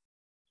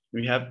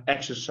 We have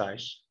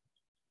exercise.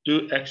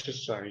 Do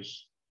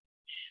exercise.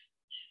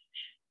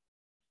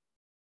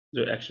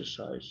 Do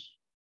exercise.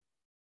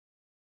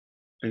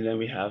 And then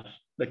we have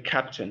the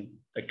captain.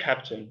 The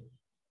captain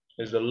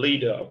is the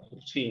leader of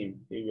the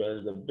team. He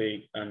wears the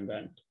big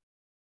armband.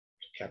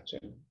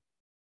 Captain.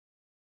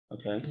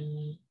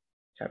 Okay,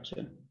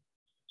 captain.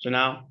 So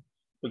now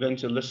we're going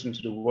to listen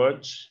to the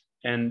words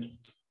and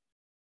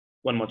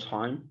one more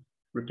time,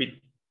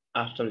 repeat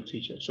after the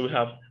teacher. So we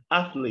have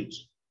athlete.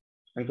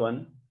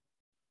 Antoine.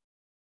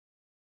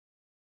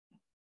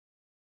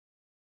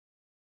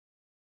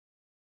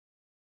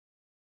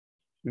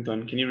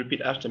 Antoine, can you repeat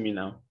after me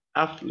now?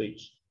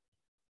 Athlete.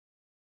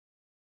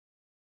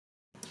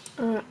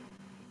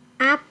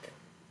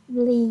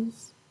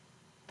 Athlete.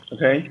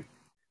 Okay.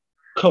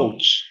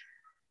 Coach.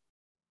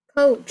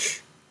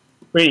 Coach.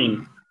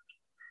 Train.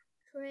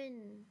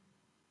 Train.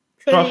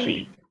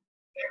 Trophy.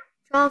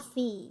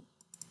 Trophy.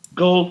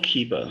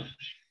 Goalkeeper.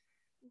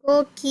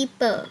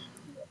 Goalkeeper.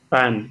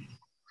 Fan.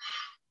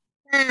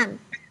 Fan.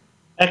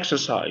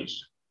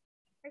 Exercise.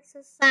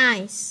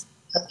 Exercise.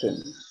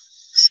 Captain.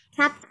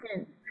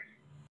 Captain.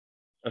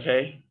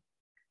 Okay.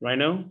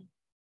 Rhino.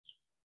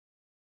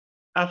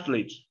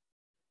 Athlete.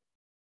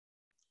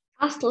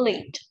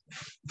 Athlete.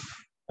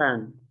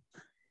 Fan.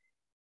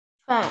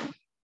 Fan.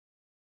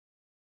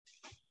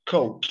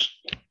 Coach.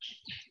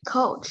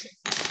 Coach.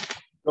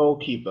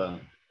 Goalkeeper.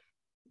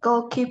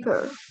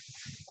 Goalkeeper.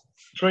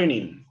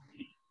 Training.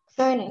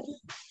 Training.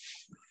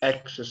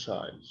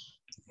 Exercise.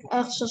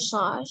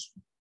 Exercise.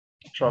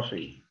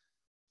 Trophy.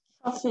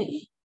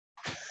 Trophy.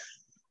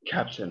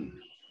 Captain.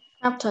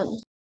 Captain.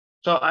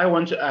 So I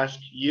want to ask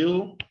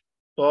you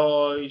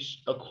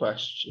boys a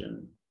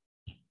question.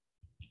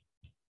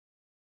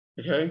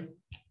 Okay.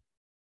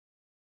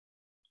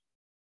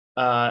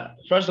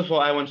 First of all,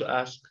 I want to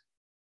ask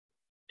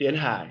Tieng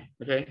ANh.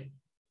 Okay.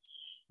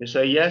 You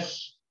say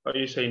yes or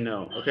you say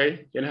no.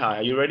 Okay. Tieng ANh,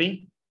 are you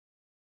ready?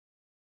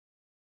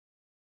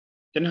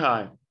 Tieng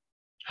ANh,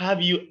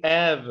 have you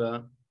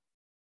ever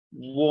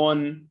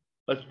won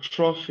a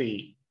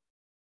trophy?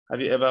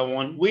 Have you ever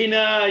won?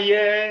 Winner,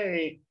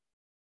 yay!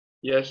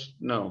 Yes,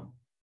 no.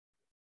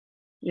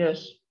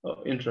 Yes,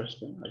 oh,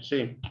 interesting, I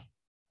see.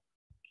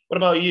 What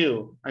about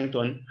you,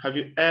 Antoine? Have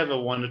you ever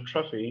won a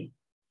trophy?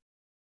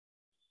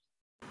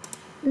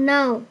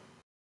 No.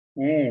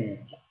 And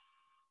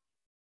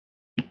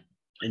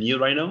you,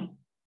 Rhino?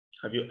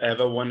 Have you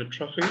ever won a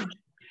trophy?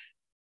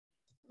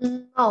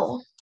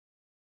 No.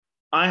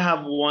 I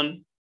have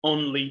won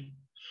only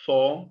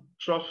 4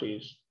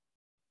 trophies.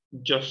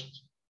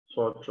 Just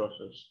 4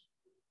 trophies.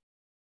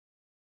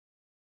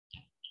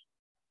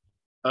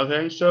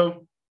 Okay,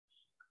 so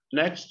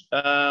next,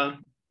 Tieng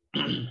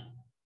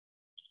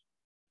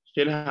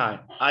ANh,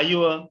 are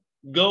you a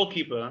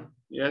goalkeeper?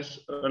 Yes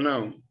or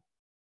no?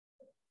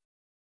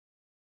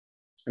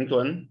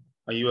 Antoine,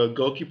 are you a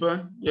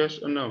goalkeeper? Yes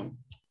or no?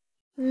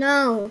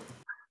 No.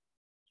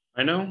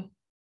 I know.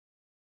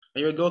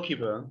 Are you a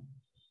goalkeeper?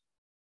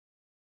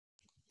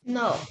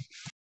 No.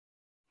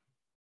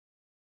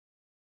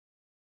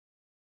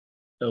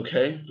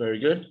 Okay, very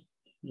good.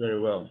 Very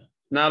well.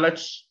 Now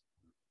let's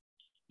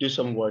do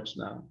some words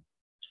now.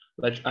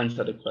 Let's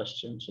answer the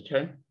questions,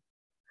 okay?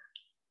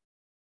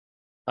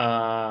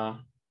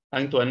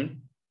 Anh Tuấn,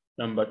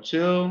 number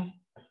 2.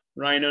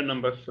 Rhino,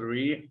 number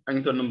 3.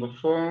 Anh Tuấn, number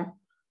 4.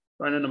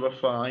 Rhino, number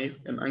 5.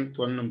 And Anh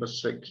Tuấn, number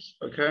 6,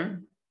 okay?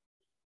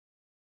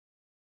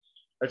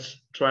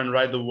 Let's try and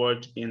write the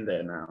word in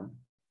there now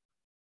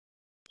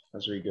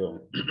as we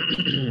go.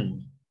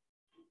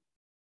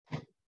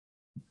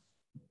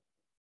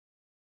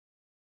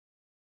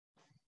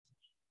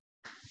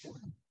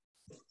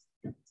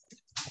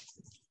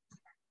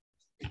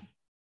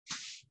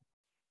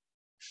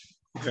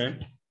 Okay.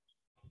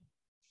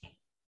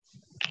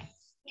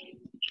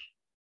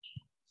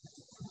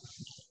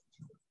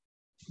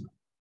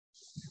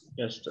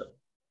 Yes, sir.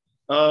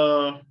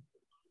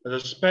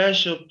 There's a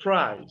special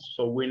prize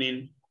for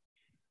winning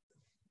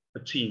a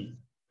team.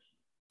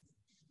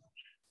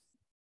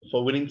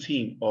 For winning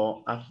team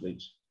or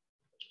athlete.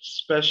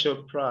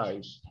 Special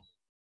prize.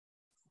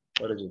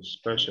 What is it?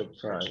 Special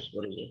prize.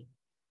 What is it?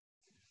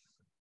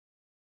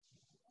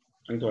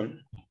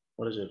 Anton,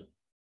 what is it?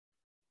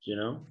 Do you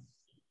know?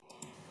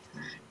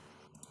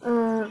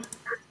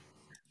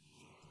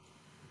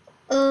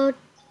 A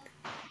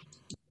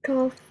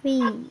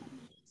trophy.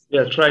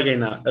 Yeah, try again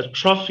now. A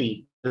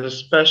trophy is a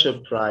special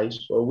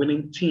prize for a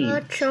winning team.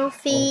 A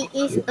trophy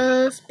is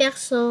a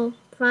special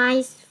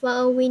prize for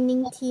a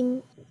winning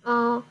team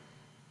or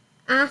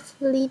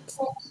athlete.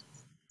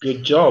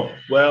 Good job.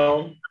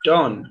 Well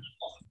done.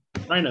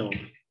 I know.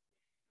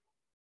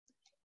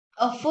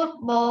 A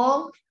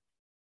football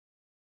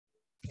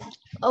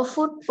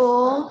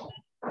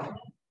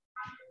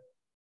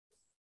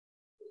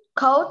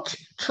coach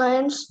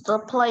trains the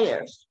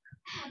players.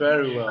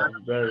 Very well,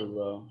 very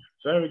well.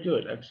 Very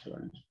good,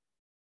 excellent.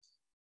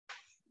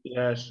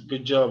 Yes,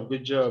 good job,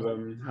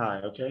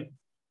 hi, okay?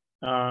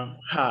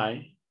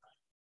 Hi,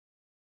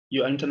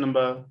 you enter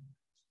number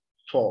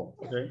 4,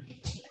 okay?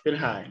 Then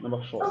hi,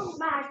 number 4.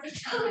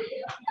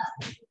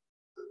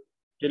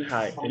 Then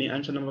hi, can you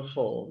answer number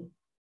 4?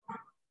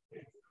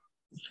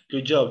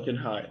 Good job, then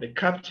hi. The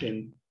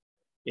captain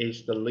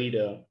is the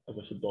leader of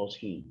a football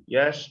team.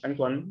 Yes,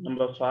 Antoine,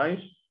 number 5.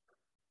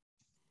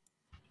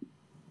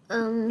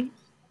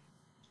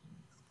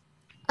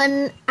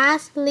 An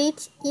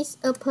athlete is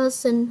a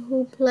person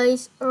who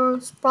plays a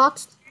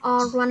sport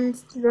or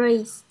runs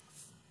race.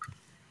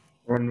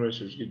 Run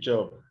races, good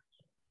job.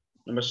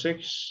 Number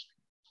 6,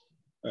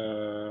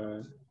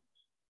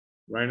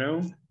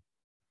 Rhino.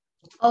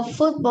 A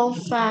football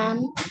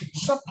fan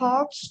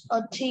supports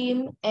a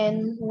team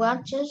and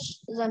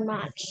watches the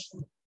match.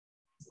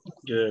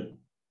 Good,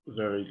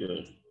 very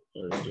good,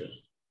 very good.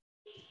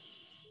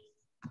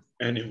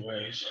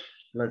 Anyways,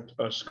 let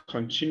us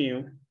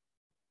continue.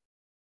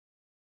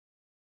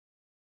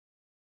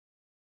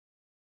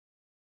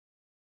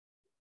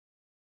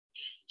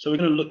 So we're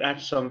going to look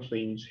at some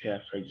things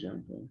here. For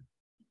example,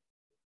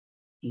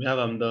 we have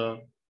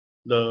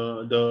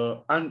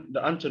the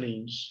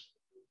antonyms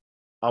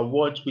are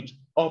words with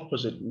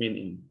opposite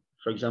meaning.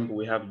 For example,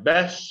 we have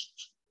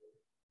best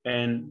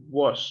and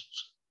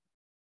worst,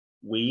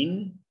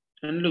 win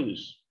and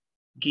lose,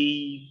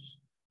 give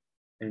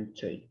and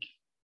take.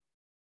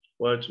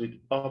 Words with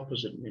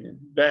opposite meaning.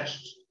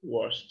 Best,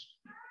 worst,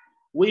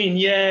 win,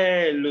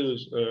 yeah,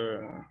 lose,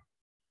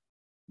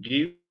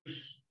 give,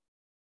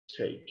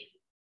 take.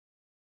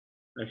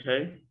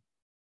 Okay,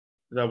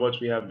 that what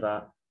we have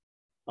that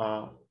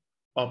are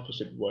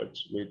opposite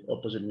words with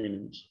opposite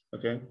meanings.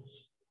 Okay,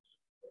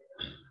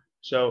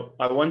 so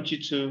I want you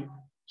to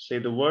say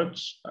the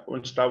words. I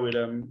want to start with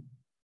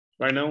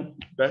right now.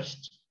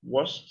 Best,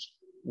 worst,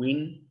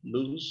 win,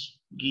 lose,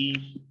 give,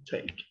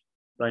 take.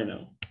 Right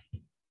now.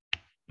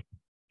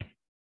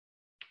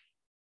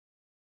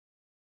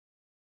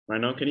 Right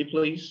now, can you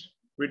please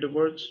read the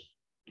words?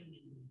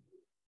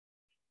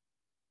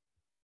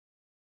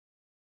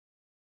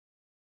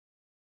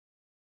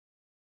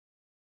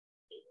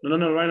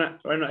 No, right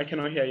now, I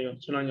cannot hear you.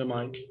 Turn on your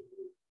mic.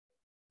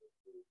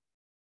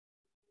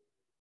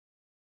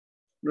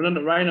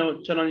 No, right now,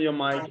 turn on your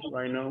mic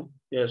right now.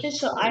 Yes.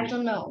 So I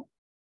don't know.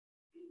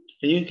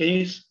 Can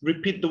you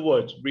repeat the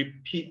words?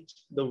 Repeat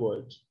the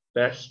words.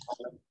 Best,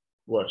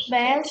 worst.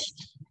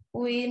 Best,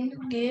 win,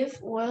 give,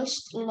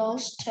 worst,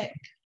 lose, take.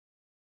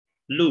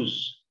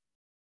 Lose,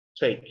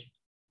 take.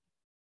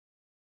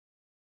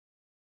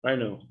 Right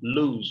now,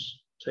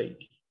 lose,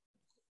 take.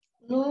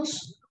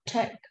 Lose,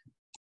 take.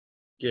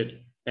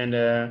 Good. And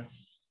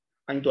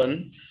Anh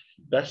Tuấn,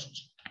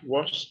 best,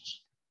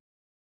 worst,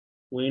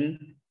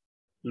 win,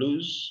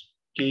 lose,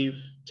 give,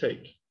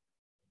 take.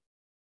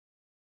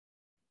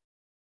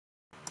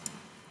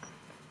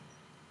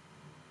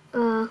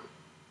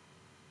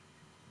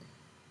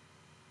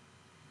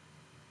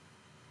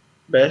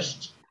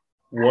 Best,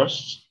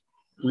 worst,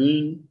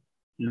 win,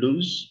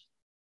 lose,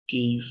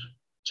 give,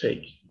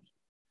 take.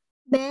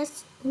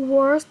 Best,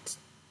 worst,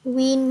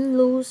 win,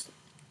 lose,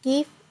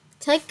 give,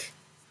 take.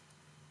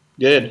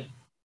 Good.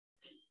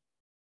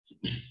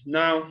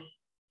 Now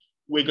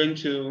we're going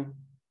to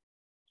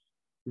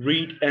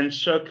read and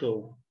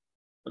circle.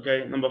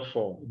 Okay, number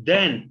 4.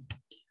 Then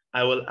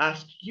I will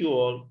ask you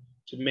all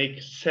to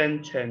make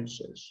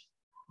sentences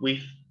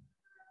with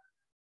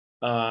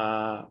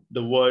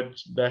the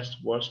words best,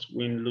 worst,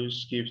 win,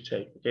 lose, give,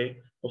 take. Okay,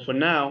 but for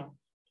now,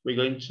 we're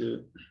going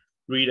to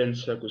read and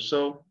circle.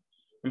 So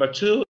number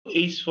 2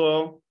 is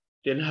for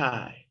Tieng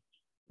ANh.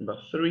 Number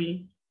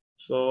 3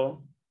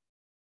 for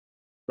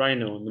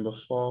Rhino. Number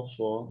 4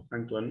 for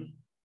Antoine.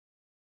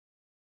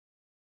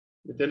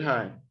 Tieng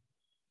ANh.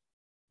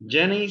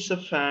 Jenny is a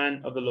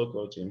fan of the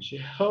local team. She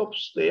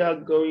hopes they are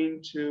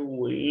going to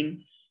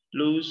win,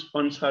 lose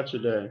on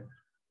Saturday.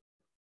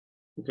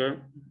 Okay.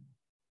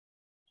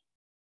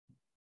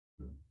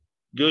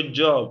 Good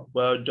job.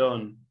 Well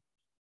done.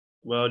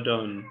 Well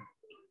done.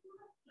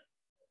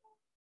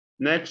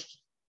 Next,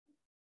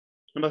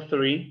 number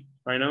 3,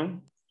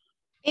 Rhino.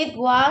 It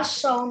was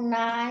so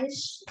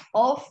nice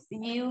of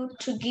you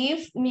to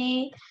give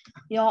me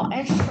your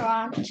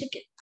extra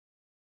ticket.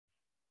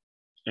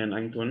 And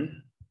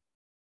Antoine.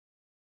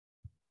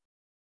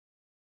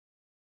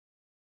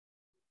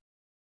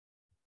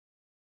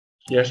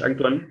 Yes,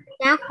 Antoine.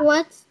 That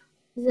was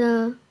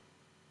the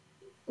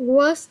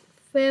worst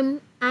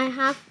film I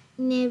have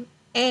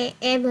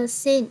ever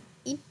seen.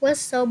 It was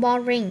so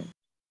boring.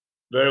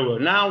 Very well.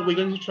 Now we're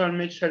going to try and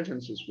make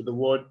sentences with the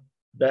word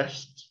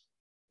best,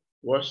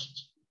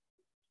 worst,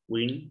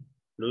 win,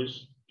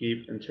 lose, give,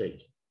 and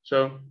take.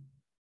 So,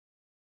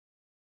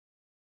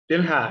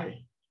 Tieng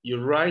ANh,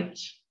 you write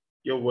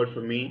your word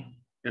for me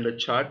in the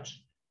chat.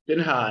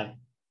 Tieng ANh,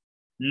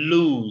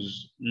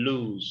 lose,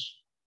 lose.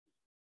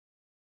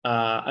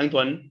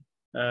 Antoine,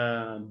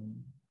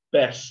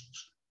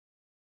 best.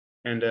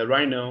 And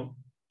Rhino,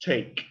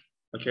 take.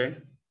 Okay.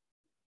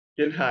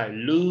 Tieng ANh,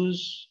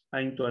 lose.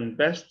 Antoine,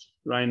 best.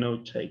 Rhino,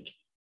 take.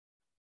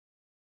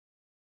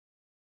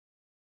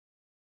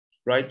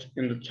 Right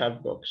in the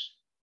chat box.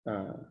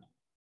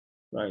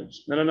 Right.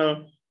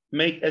 No.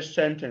 Make a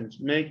sentence.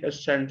 Make a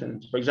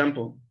sentence. For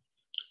example,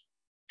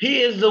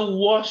 he is the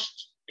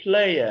worst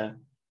player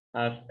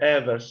I've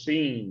ever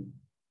seen.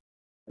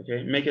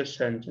 Okay, make a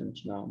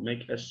sentence now.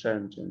 Make a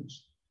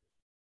sentence.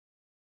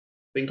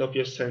 Think of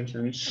your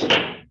sentence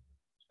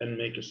and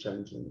make a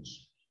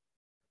sentence.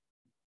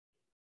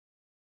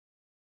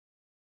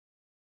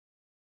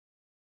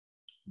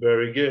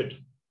 Very good.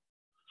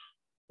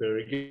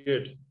 Very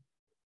good.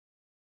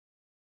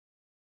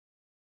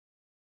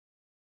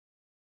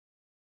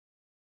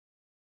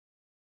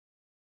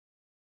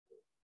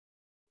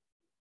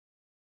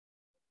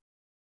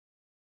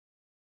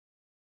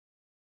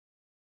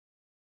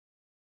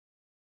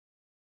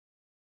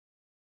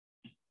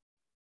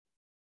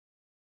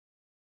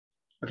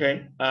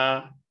 Okay,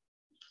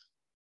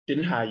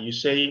 Tieng ANh, you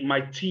say my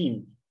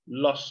team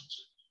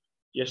lost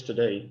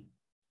yesterday.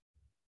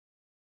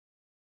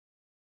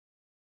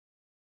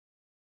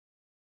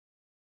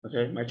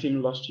 Okay, my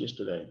team lost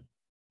yesterday.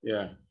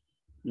 Yeah,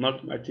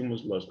 not my team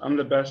was lost. I'm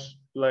the best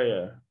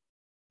player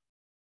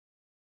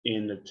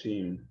in the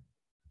team.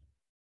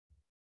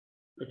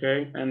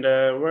 Okay, and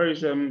where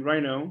is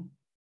Rhino?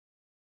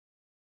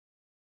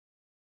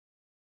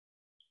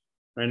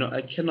 Rhino,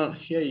 I cannot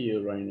hear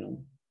you, Rhino.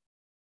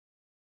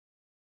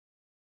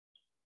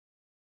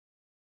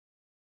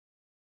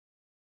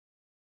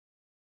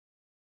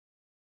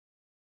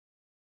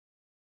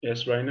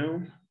 Yes,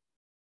 Rhino.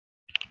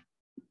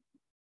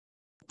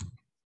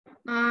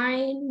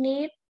 I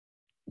need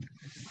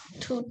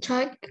to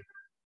take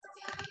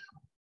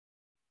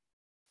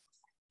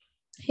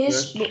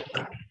his book.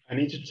 I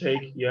need to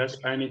take, yes,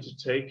 I need to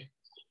take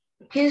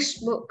His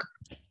book.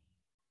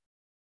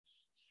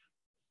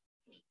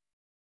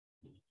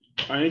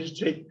 I need to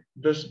take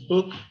this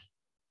book.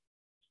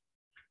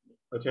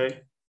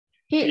 Okay.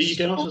 You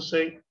can also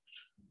say,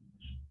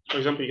 for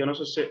example, you can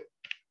also say,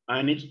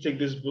 I need to take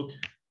this book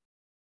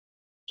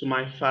to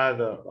my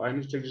father, or I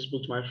need to take this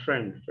book to my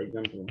friend, for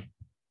example.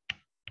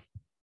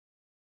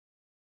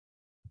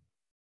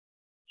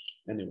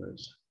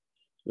 Anyways,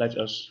 let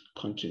us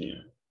continue.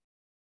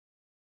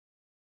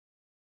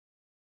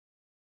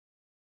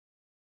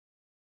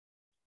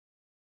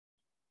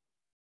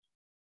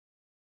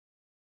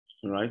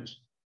 All right.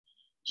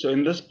 So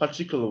in this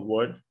particular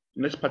word,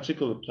 in this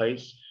particular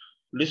place,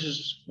 this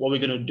is what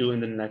we're going to do in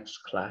the next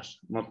class,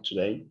 not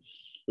today.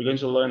 We're going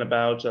to learn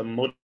about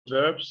modal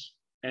verbs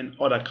and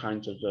other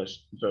kinds of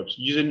verbs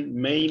using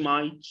may,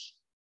 might,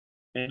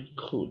 and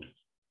could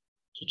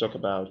to talk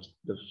about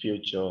the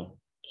future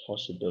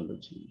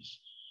possibilities.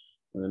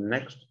 In the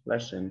next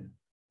lesson,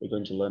 we're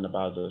going to learn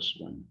about this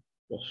one.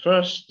 But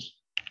first,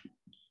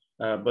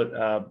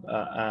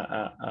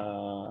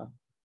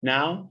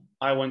 now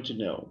I want to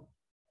know,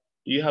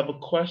 do you have a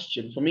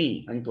question for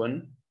me,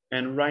 Antoine?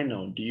 And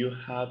Rhino, do you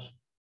have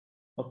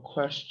a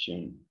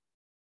question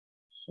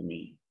for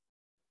me?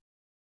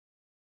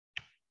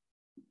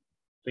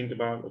 Think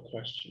about a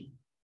question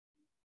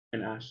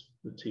and ask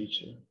the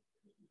teacher.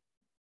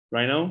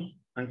 Rhino,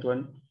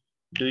 Antoine,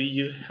 do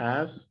you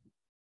have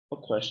a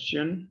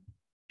question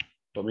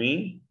for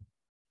me?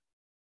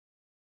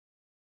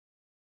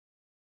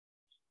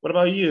 What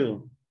about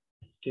you?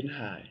 Tieng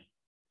ANh,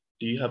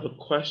 do you have a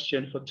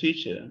question for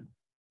teacher?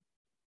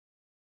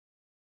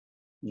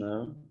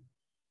 No?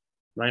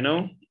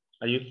 Rhino,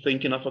 are you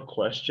thinking of a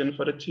question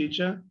for the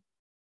teacher?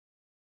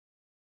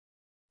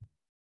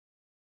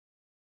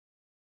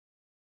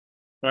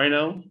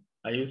 Rhino,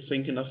 are you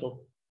thinking of a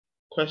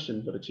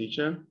question for the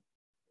teacher?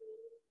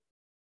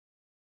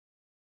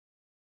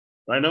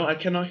 Rhino, I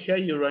cannot hear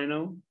you,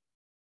 Rhino.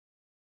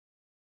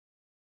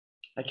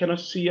 I cannot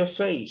see your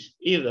face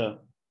either.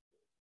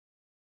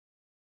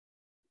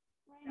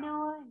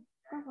 Rhino ơi,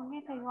 con có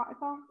nghe thầy gọi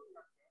không?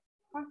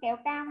 Con kéo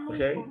cam lên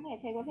Okay, xuống để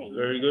thầy có thể nhìn.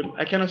 very good.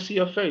 I cannot see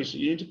your face.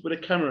 You need to put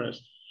the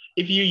cameras.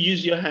 If you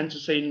use your hand to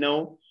say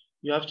no,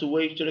 you have to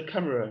wave to the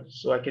camera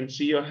so I can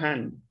see your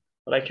hand,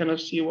 but I cannot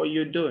see what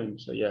you're doing.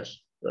 So yes,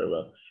 very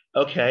well.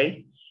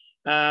 Okay,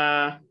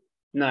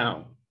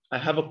 now I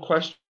have a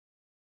question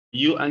for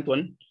you,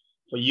 Antoine,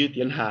 for you,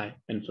 Tieng ANh,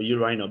 and for you,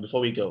 Rhino,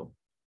 before we go.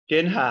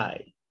 Tieng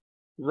ANh,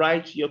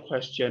 write your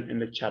question in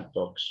the chat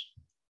box.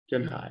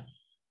 Tieng ANh,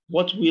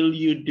 what will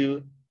you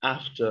do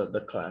after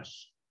the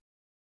class?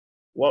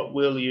 What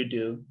will you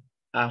do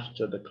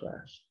after the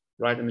class?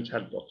 Write in the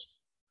chat box.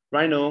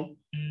 Rhino,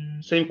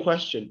 same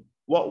question.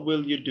 What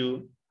will you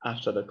do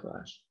after the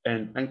class?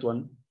 And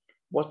Antoine,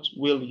 what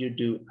will you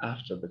do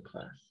after the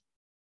class?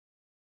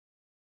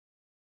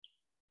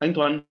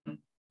 Antoine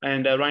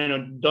and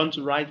Rhino, don't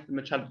write in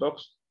the chat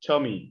box. Tell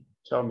me.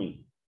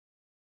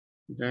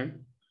 Okay.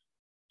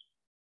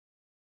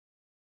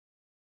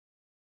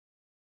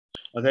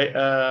 Okay.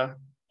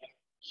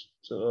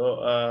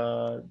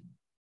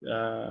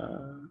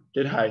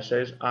 Tieng ANh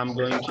says, I'm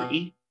going to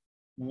eat.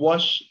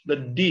 Wash the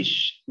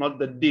dish, not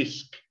the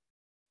disc.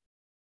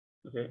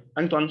 Okay,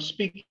 Antoine,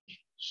 speak.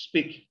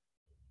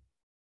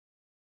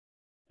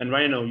 And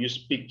Rhino, you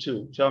speak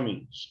too. Tell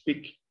me,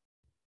 speak.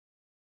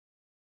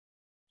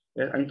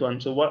 Yeah,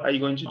 Antoine, so what are you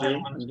going to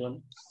do,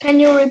 Antoine? Can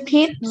you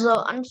repeat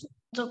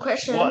the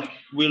question? What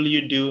will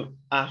you do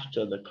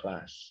after the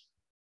class?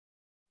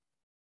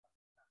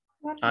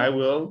 What I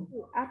will.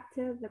 do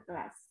after the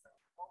class?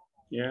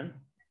 Yeah.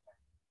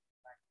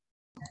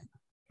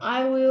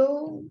 I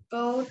will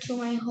go to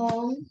my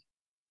home.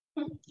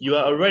 You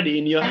are already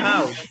in your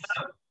house.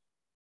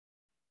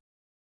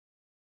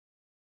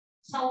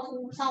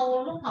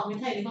 Sau lúc học với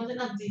thầy thì con sẽ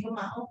làm gì con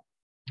bảo?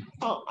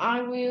 Oh,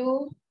 I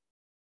will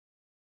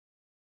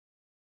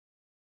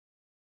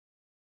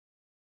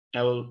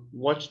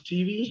watch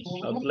TV.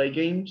 I'll play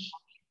games.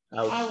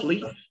 I'll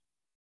sleep.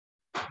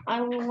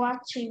 I will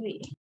watch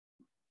TV.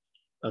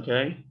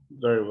 Okay,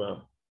 very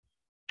well.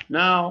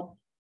 Now,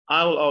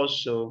 I will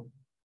also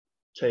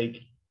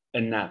take a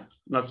nap,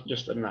 not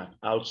just a nap.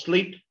 I'll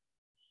sleep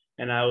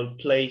and I will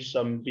play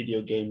some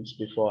video games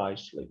before I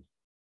sleep.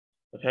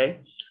 Okay,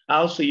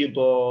 I'll see you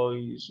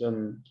boys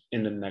in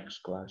the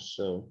next class.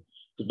 So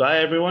goodbye,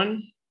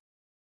 everyone.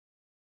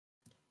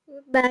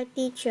 Goodbye,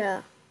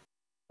 teacher.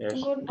 Yes,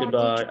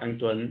 goodbye,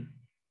 Antoine.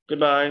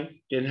 Goodbye,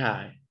 Tieng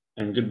ANh.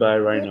 And goodbye,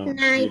 Rhino. Good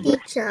night,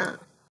 teacher.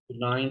 Good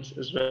night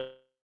as well.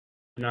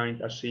 Good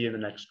night. I'll see you in the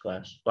next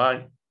class.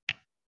 Bye.